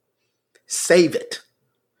it. Save it.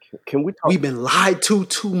 Can we talk? We've been lied to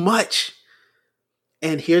too much.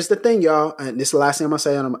 And here's the thing, y'all. And this is the last thing I'm going to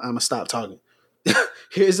say, and I'm going to stop talking.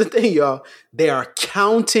 Here's the thing, y'all. They are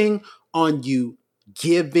counting on you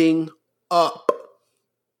giving up.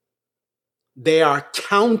 They are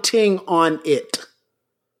counting on it.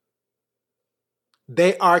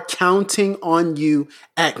 They are counting on you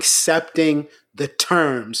accepting the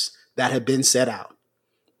terms that have been set out.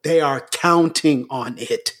 They are counting on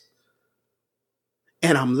it.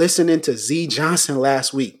 And I'm listening to Z Johnson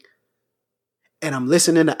last week. And I'm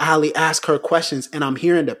listening to Ali ask her questions. And I'm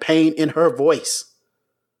hearing the pain in her voice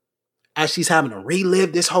as she's having to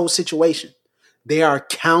relive this whole situation. They are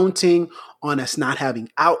counting on us not having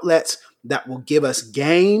outlets that will give us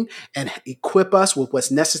gain and equip us with what's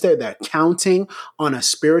necessary. They're counting on us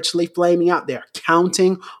spiritually flaming out. They're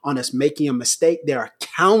counting on us making a mistake. They're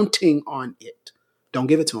counting on it. Don't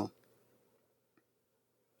give it to them.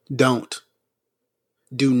 Don't.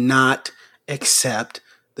 Do not accept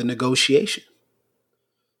the negotiation.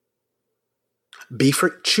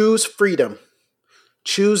 Choose freedom.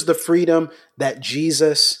 Choose the freedom that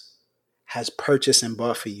Jesus has purchased and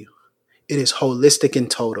bought for you. It is holistic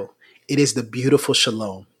and total. It is the beautiful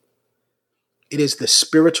shalom. It is the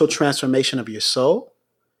spiritual transformation of your soul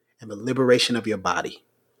and the liberation of your body.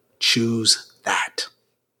 Choose that.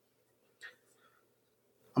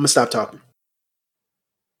 I'm going to stop talking.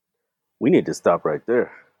 We need to stop right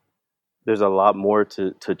there. There's a lot more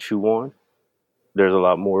to chew on. There's a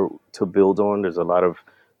lot more to build on. There's a lot of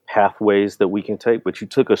pathways that we can take, but you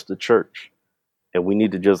took us to church, and we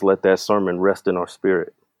need to just let that sermon rest in our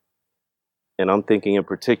spirit. And I'm thinking in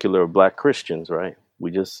particular of Black Christians, right?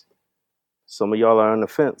 Some of y'all are on the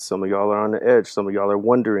fence. Some of y'all are on the edge. Some of y'all are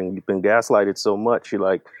wondering. You've been gaslighted so much. You're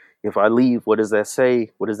like, if I leave, what does that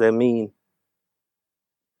say? What does that mean?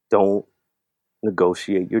 Don't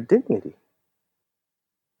negotiate your dignity.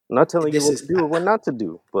 I'm not telling you what to do or what not to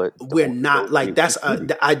do, but we're not like that's.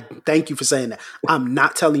 I thank you for saying that. I'm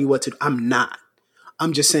not telling you what to do. I'm not.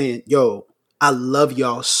 I'm just saying, yo, I love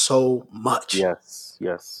y'all so much. Yes.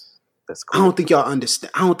 That's cool. I don't think y'all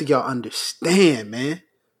understand. I don't think y'all understand, man.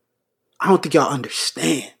 I don't think y'all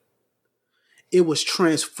understand. It was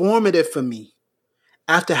transformative for me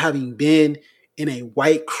after having been in a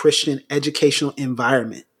white Christian educational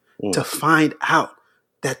environment to find out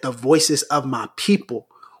that the voices of my people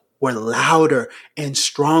were louder and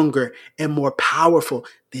stronger and more powerful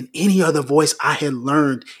than any other voice I had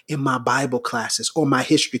learned in my Bible classes or my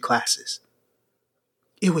history classes.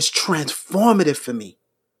 It was transformative for me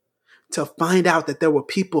to find out that there were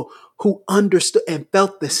people who understood and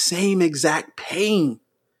felt the same exact pain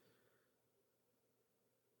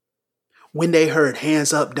when they heard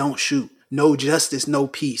hands up, don't shoot, no justice, no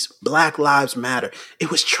peace, Black Lives Matter.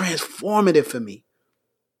 It was transformative for me.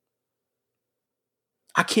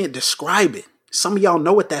 I can't describe it. Some of y'all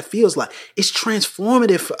know what that feels like. It's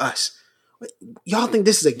transformative for us. Y'all think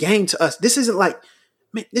this is a game to us. This isn't like,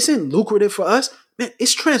 man, this isn't lucrative for us. Man,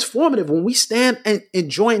 it's transformative when we stand and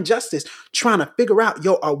enjoy injustice, trying to figure out,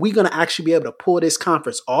 are we going to actually be able to pull this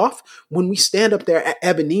conference off? When we stand up there at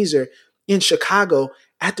Ebenezer in Chicago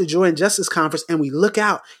at the Joy and Justice Conference and we look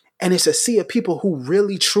out and it's a sea of people who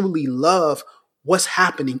really, truly love what's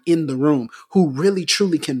happening in the room, who really,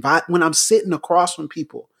 truly can vibe. When I'm sitting across from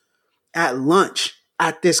people at lunch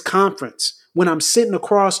at this conference, when I'm sitting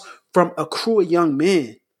across from a crew of young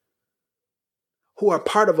men who are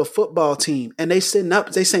part of a football team and they sitting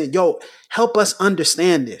up, they saying, help us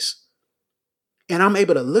understand this. And I'm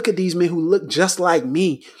able to look at these men who look just like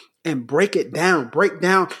me and break down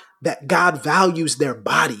that God values their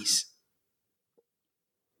bodies,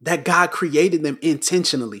 that God created them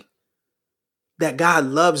intentionally, that God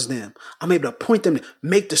loves them. I'm able to point them,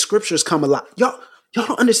 make the scriptures come alive. Y'all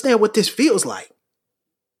don't understand what this feels like.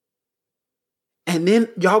 And then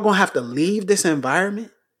y'all gonna have to leave this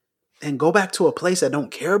environment and go back to a place that don't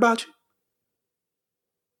care about you?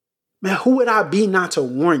 Man, who would I be not to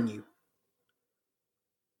warn you?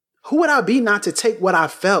 Who would I be not to take what I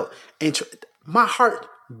felt? And my heart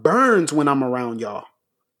burns when I'm around y'all.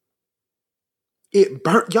 It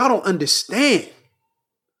burnt. Y'all don't understand.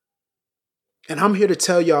 And I'm here to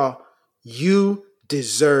tell y'all, you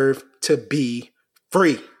deserve to be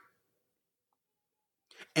free.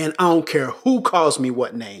 And I don't care who calls me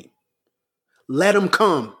what name. Let them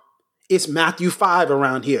come. It's Matthew 5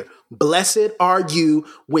 around here. Blessed are you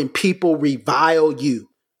when people revile you.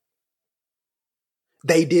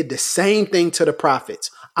 They did the same thing to the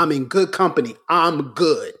prophets. I'm in good company. I'm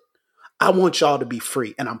good. I want y'all to be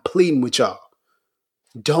free. And I'm pleading with y'all.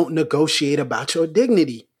 Don't negotiate about your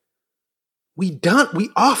dignity. We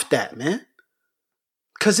off that, man.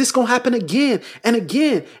 Because it's going to happen again and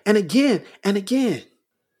again and again and again.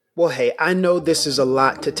 Well, hey, I know this is a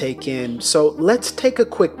lot to take in, so let's take a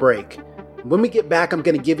quick break. When we get back, I'm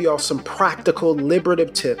going to give you all some practical,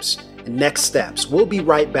 liberative tips and next steps. We'll be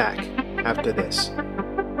right back after this.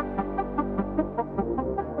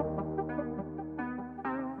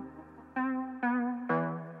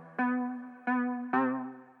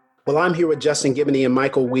 Well, I'm here with Justin Giboney and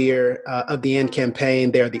Michael Weir of the End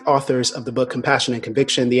Campaign. They're the authors of the book Compassion and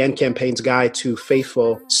Conviction, the End Campaign's Guide to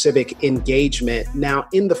Faithful Civic Engagement. Now,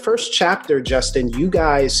 in the first chapter, Justin, you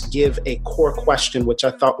guys give a core question, which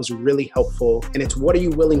I thought was really helpful. And it's, what are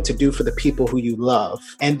you willing to do for the people who you love?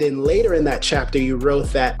 And then later in that chapter, you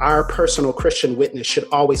wrote that our personal Christian witness should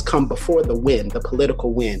always come before the win, the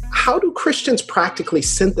political win. How do Christians practically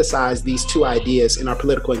synthesize these two ideas in our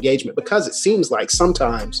political engagement? Because it seems like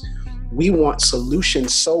sometimes we want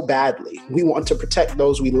solutions so badly. We want to protect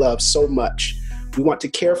those we love so much. We want to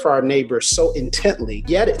care for our neighbors so intently.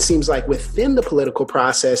 Yet it seems like within the political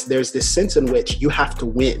process, there's this sense in which you have to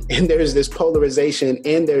win. And there's this polarization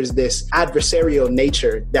and there's this adversarial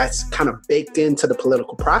nature that's kind of baked into the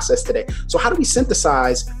political process today. So how do we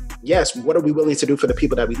synthesize, yes, what are we willing to do for the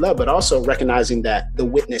people that we love, but also recognizing that the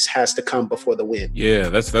witness has to come before the win? Yeah,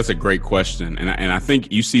 that's a great question. And I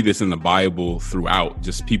think you see this in the Bible throughout,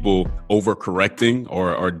 just people overcorrecting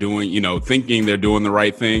or doing, thinking they're doing the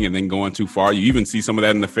right thing and then going too far. You even see some of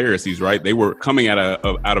that in the Pharisees, right? They were coming out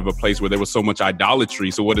of a place where there was so much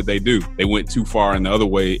idolatry. So what did they do? They went too far in the other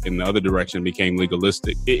way, in the other direction, became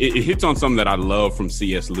legalistic. It hits on something that I love from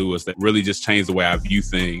C.S. Lewis that really just changed the way I view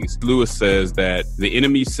things. Lewis says that the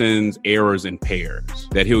enemy sends errors in pairs,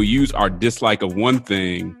 that he'll use our dislike of one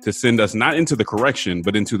thing to send us not into the correction,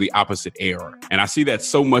 but into the opposite error. And I see that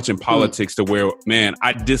so much in politics to where, man,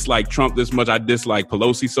 I dislike Trump this much, I dislike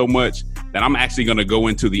Pelosi so much that I'm actually going to go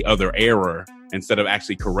into the other error instead of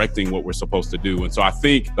actually correcting what we're supposed to do. And so I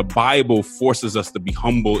think the Bible forces us to be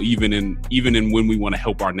humble, even in when we want to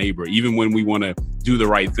help our neighbor, even when we want to do the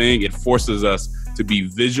right thing. It forces us to be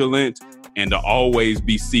vigilant and to always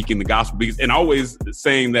be seeking the gospel, and always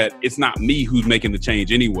saying that it's not me who's making the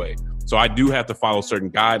change anyway. So I do have to follow certain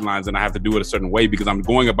guidelines and I have to do it a certain way because I'm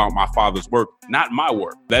going about my Father's work, not my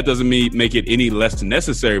work. That doesn't make it any less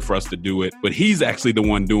necessary for us to do it, but he's actually the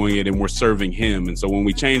one doing it and we're serving him. And so when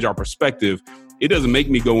we change our perspective, it doesn't make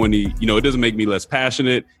me go any, it doesn't make me less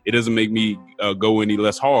passionate. It doesn't make me go any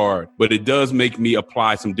less hard, but it does make me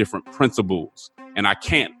apply some different principles. And I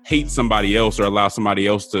can't hate somebody else or allow somebody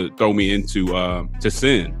else to throw me into to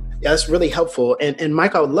sin. Yeah, that's really helpful. And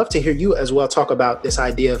Mike, I would love to hear you as well talk about this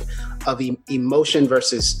idea of emotion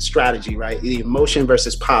versus strategy, right? The emotion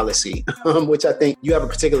versus policy, which I think you have a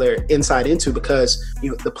particular insight into because,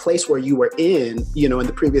 the place where you were in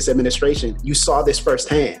the previous administration, you saw this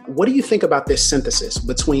firsthand. What do you think about this synthesis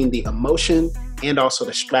between the emotion and also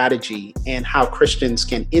the strategy and how Christians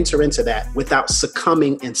can enter into that without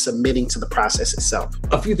succumbing and submitting to the process itself?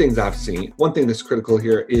 A few things I've seen. One thing that's critical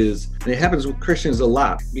here is, and it happens with Christians a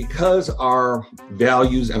lot, because our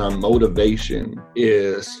values and our motivation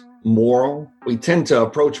is moral, we tend to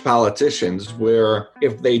approach politicians where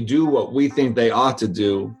if they do what we think they ought to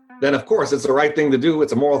do, then of course it's the right thing to do.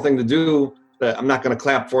 It's a moral thing to do. I'm not going to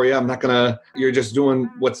clap for you. You're just doing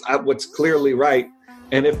what's clearly right.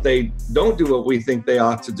 And if they don't do what we think they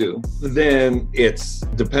ought to do, then it's,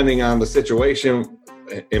 depending on the situation,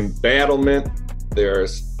 embattlement.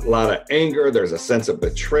 There's a lot of anger. There's a sense of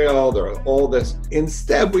betrayal. There's all this.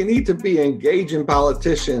 Instead, we need to be engaging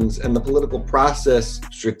politicians and the political process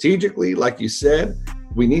strategically, like you said.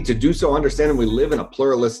 We need to do so understanding we live in a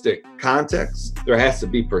pluralistic context. There has to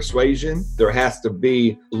be persuasion. There has to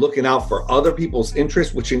be looking out for other people's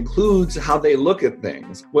interests, which includes how they look at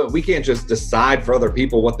things. Well, we can't just decide for other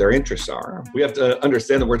people what their interests are. We have to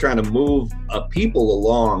understand that we're trying to move a people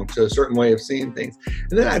along to a certain way of seeing things.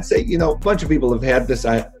 And then I'd say, a bunch of people have had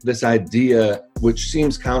this idea, which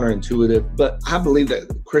seems counterintuitive, but I believe that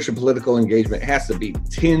Christian political engagement has to be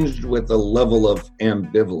tinged with a level of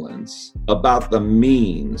ambivalence about the means.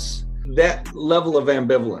 That level of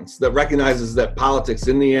ambivalence that recognizes that politics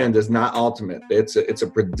in the end is not ultimate. It's a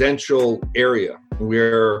prudential area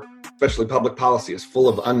where, especially public policy, is full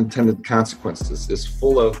of unintended consequences, is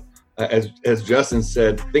full of, as Justin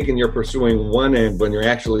said, thinking you're pursuing one end when you're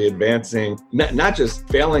actually advancing, not just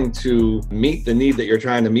failing to meet the need that you're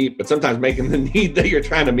trying to meet, but sometimes making the need that you're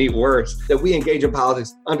trying to meet worse. That we engage in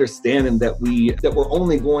politics understanding that we're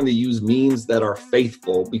only going to use means that are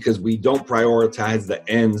faithful because we don't prioritize the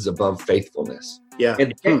ends above faithfulness. Yeah.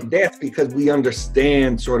 And that's because we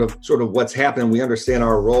understand sort of what's happening. We understand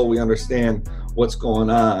our role. We understand what's going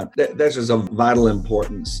on. That's just of vital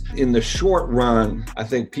importance. In the short run, I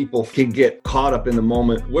think people can get caught up in the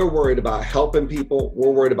moment. We're worried about helping people.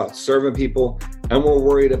 We're worried about serving people. And we're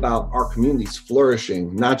worried about our communities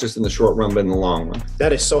flourishing, not just in the short run, but in the long run.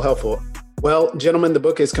 That is so helpful. Well, gentlemen, the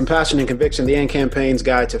book is Compassion and Conviction, the AND Campaign's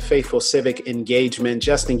Guide to Faithful Civic Engagement.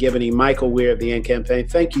 Justin Givony, Michael Weir of the AND Campaign,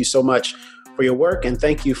 thank you so much for your work, and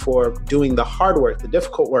thank you for doing the hard work, the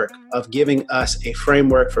difficult work of giving us a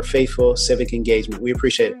framework for faithful civic engagement. We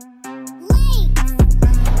appreciate it.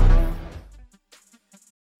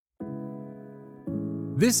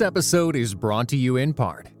 This episode is brought to you in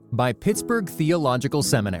part by Pittsburgh Theological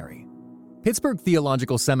Seminary. Pittsburgh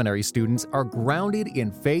Theological Seminary students are grounded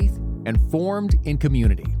in faith and formed in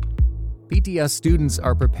community. PTS students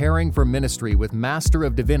are preparing for ministry with Master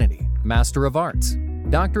of Divinity, Master of Arts,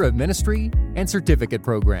 Doctor of Ministry, and certificate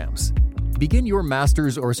programs. Begin your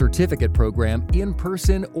master's or certificate program in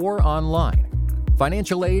person or online.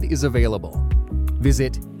 Financial aid is available.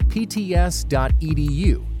 Visit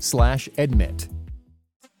pts.edu/admit.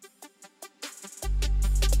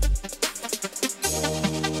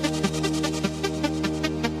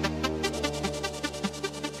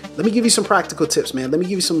 Let me give you some practical tips, man. Let me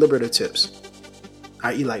give you some liberative tips. All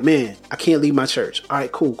right, you're like, man, I can't leave my church. All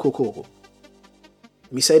right, cool.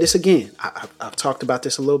 Let me say this again. I've talked about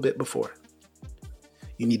this a little bit before.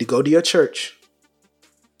 You need to go to your church.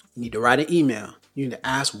 You need to write an email. You need to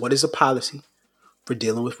ask, what is a policy for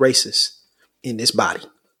dealing with racists in this body?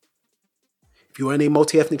 If you are in a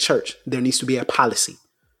multi-ethnic church, there needs to be a policy.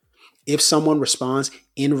 If someone responds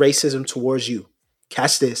in racism towards you,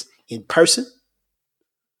 catch this, in person,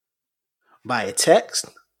 via text,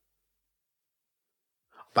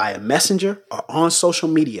 via messenger, or on social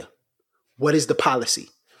media, what is the policy?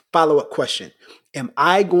 Follow-up question. Am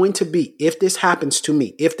I going to be, if this happens to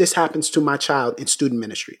me, if this happens to my child in student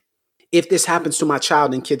ministry, if this happens to my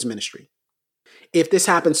child in kids ministry, if this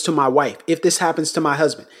happens to my wife, if this happens to my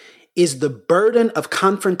husband, is the burden of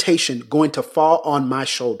confrontation going to fall on my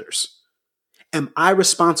shoulders? Am I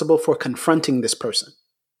responsible for confronting this person?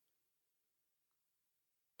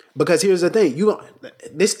 Because here's the thing,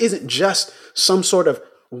 this isn't just some sort of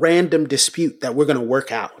random dispute that we're going to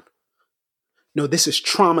work out. No, this is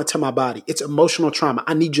trauma to my body. It's emotional trauma.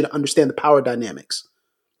 I need you to understand the power dynamics.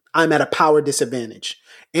 I'm at a power disadvantage.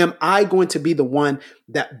 Am I going to be the one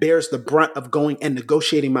that bears the brunt of going and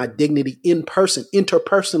negotiating my dignity in person,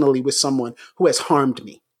 interpersonally with someone who has harmed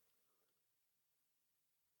me?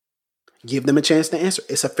 Give them a chance to answer.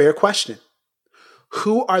 It's a fair question.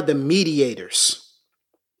 Who are the mediators?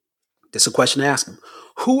 This is a question to ask them.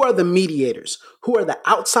 Who are the mediators? Who are the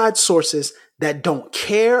outside sources that don't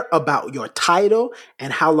care about your title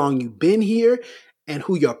and how long you've been here and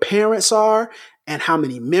who your parents are and how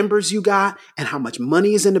many members you got and how much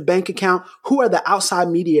money is in the bank account? Who are the outside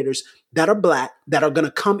mediators that are Black that are going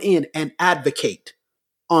to come in and advocate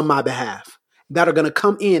on my behalf? that are going to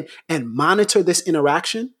come in and monitor this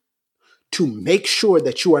interaction to make sure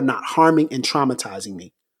that you are not harming and traumatizing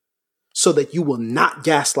me so that you will not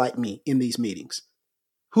gaslight me in these meetings.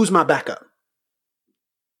 Who's my backup?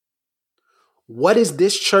 What is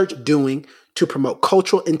this church doing to promote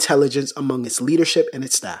cultural intelligence among its leadership and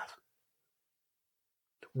its staff?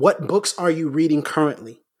 What books are you reading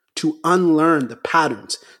currently to unlearn the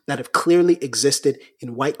patterns that have clearly existed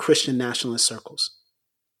in white Christian nationalist circles?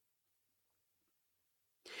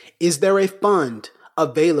 Is there a fund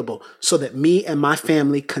available so that me and my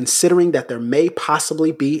family, considering that there may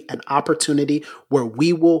possibly be an opportunity where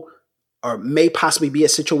we will, or may possibly be a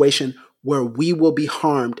situation where we will be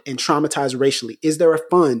harmed and traumatized racially, is there a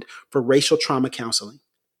fund for racial trauma counseling?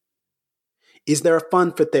 Is there a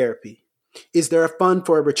fund for therapy? Is there a fund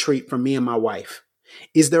for a retreat for me and my wife?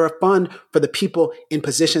 Is there a fund for the people in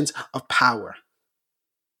positions of power?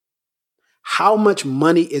 How much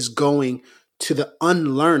money is going to the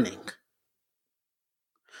unlearning?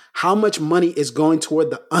 How much money is going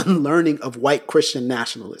toward the unlearning of white Christian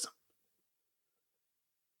nationalism?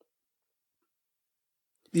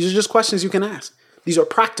 These are just questions you can ask. These are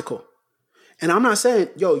practical. And I'm not saying,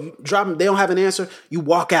 you drop them, they don't have an answer, you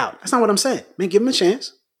walk out. That's not what I'm saying. Man, give them a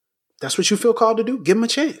chance. That's what you feel called to do. Give them a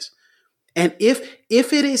chance. And if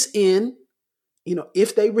it is in,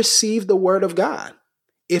 if they receive the word of God,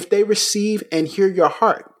 if they receive and hear your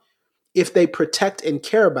heart, if they protect and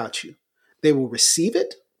care about you, they will receive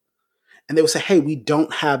it. And they will say, hey, we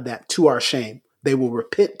don't have that, to our shame. They will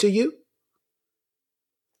repent to you.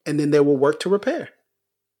 And then they will work to repair.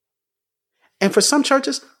 And for some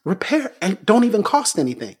churches, repair and don't even cost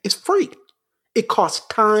anything. It's free. It costs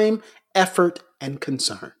time, effort, and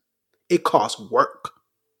concern. It costs work.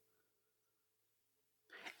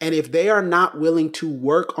 And if they are not willing to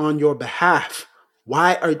work on your behalf,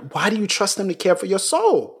 why do you trust them to care for your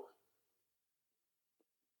soul?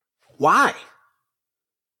 Why?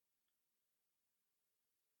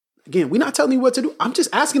 Again, we're not telling you what to do. I'm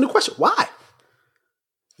just asking the question. Why?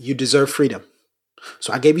 You deserve freedom.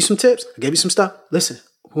 So I gave you some tips. I gave you some stuff. Listen,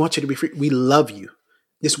 we want you to be free. We love you.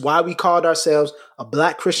 This is why we called ourselves a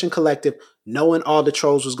Black Christian collective, knowing all the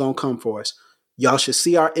trolls was going to come for us. Y'all should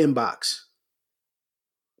see our inbox.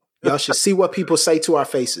 Y'all should see what people say to our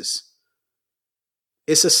faces.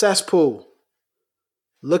 It's a cesspool.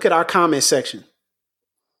 Look at our comment section.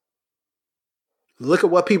 Look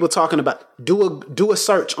at what people are talking about. Do a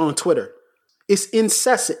search on Twitter. It's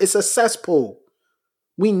incessant. It's a cesspool.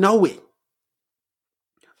 We know it.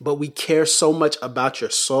 But we care so much about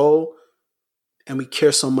your soul, and we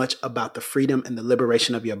care so much about the freedom and the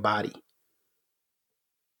liberation of your body.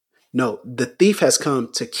 No, the thief has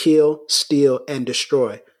come to kill, steal, and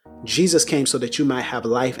destroy. Jesus came so that you might have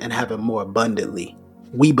life and have it more abundantly.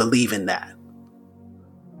 We believe in that.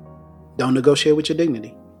 Don't negotiate with your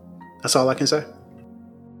dignity. That's all I can say.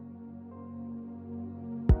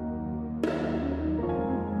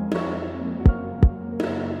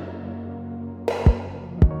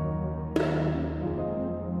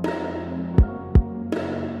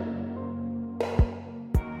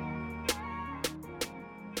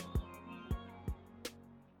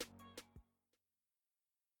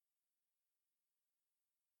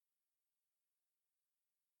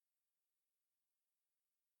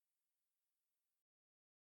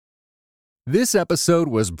 This episode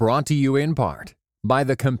was brought to you in part by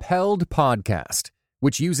the Compelled Podcast,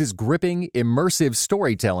 which uses gripping, immersive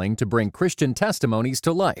storytelling to bring Christian testimonies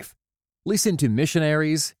to life. Listen to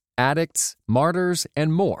missionaries, addicts, martyrs,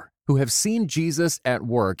 and more who have seen Jesus at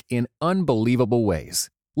work in unbelievable ways.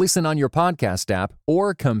 Listen on your podcast app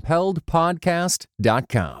or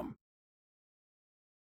compelledpodcast.com.